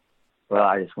yourself? Well,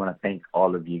 I just want to thank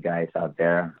all of you guys out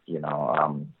there, you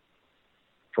know,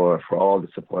 for all the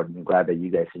support. I'm glad that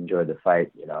you guys enjoyed the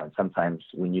fight, you know, and sometimes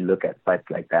when you look at fights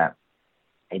like that,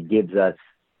 it gives us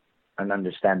an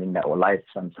understanding that life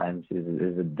sometimes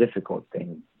is a difficult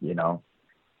thing, you know.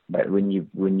 But when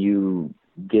you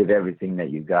give everything that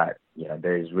you got, you know,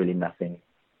 there is really nothing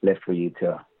left for you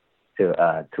to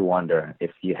wonder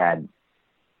if you had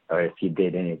or if you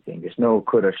did anything. There's no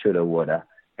coulda, shoulda, woulda,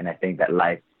 and I think that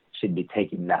life should be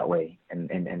taken that way, and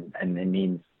it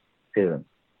means to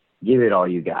give it all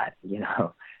you got, you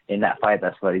know. In that fight,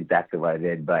 that's exactly what I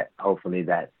did. But hopefully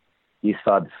that you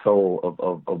saw the soul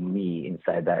of me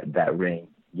inside that ring,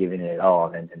 giving it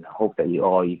all, and I hope that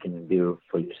all you can do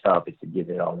for yourself is to give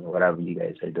it all in whatever you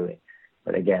guys are doing.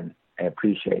 But again, I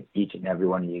appreciate each and every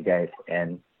one of you guys,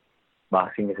 and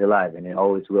boxing is alive, and it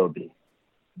always will be,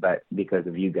 but because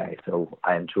of you guys. So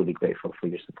I am truly grateful for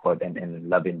your support and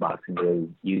loving boxing the way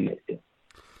you guys do.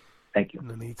 Thank you.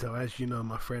 Nonito, as you know,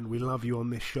 my friend, we love you on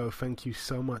this show. Thank you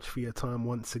so much for your time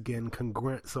once again.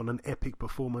 Congrats on an epic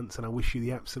performance, and I wish you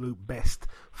the absolute best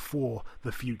for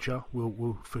the future.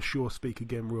 We'll for sure speak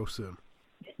again real soon.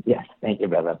 Yes, thank you,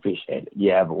 brother. I appreciate it.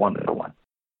 You have a wonderful one.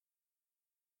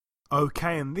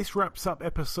 Okay, and this wraps up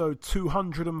episode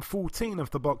 214 of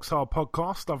the Box Hard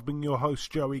Podcast. I've been your host,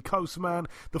 Joey Coastman.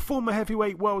 The former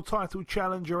heavyweight world title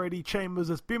challenger, Eddie Chambers,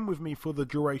 has been with me for the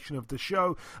duration of the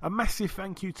show. A massive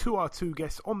thank you to our two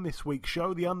guests on this week's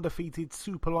show, the undefeated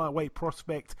super lightweight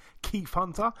prospect, Keith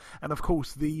Hunter, and of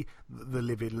course the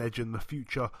living legend, the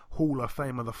future Hall of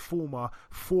Famer, the former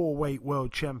four-weight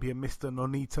world champion, Mr.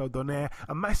 Nonito Donaire.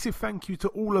 A massive thank you to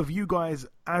all of you guys,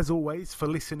 as always, for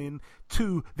listening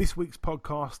to this week's week's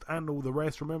podcast and all the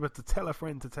rest. Remember to tell a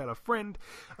friend to tell a friend.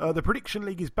 The Prediction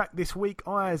League is back this week.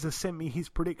 Ayaz has sent me his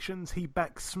predictions. He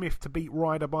backs Smith to beat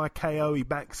Ryder by KO. He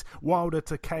backs Wilder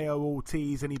to KO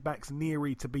Ortiz, and he backs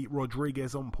Neary to beat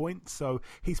Rodriguez on points. So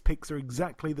his picks are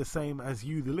exactly the same as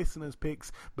you, the listeners'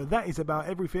 picks. But that is about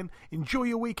everything. Enjoy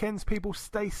your weekends, people.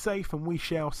 Stay safe, and we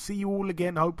shall see you all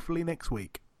again hopefully next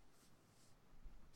week.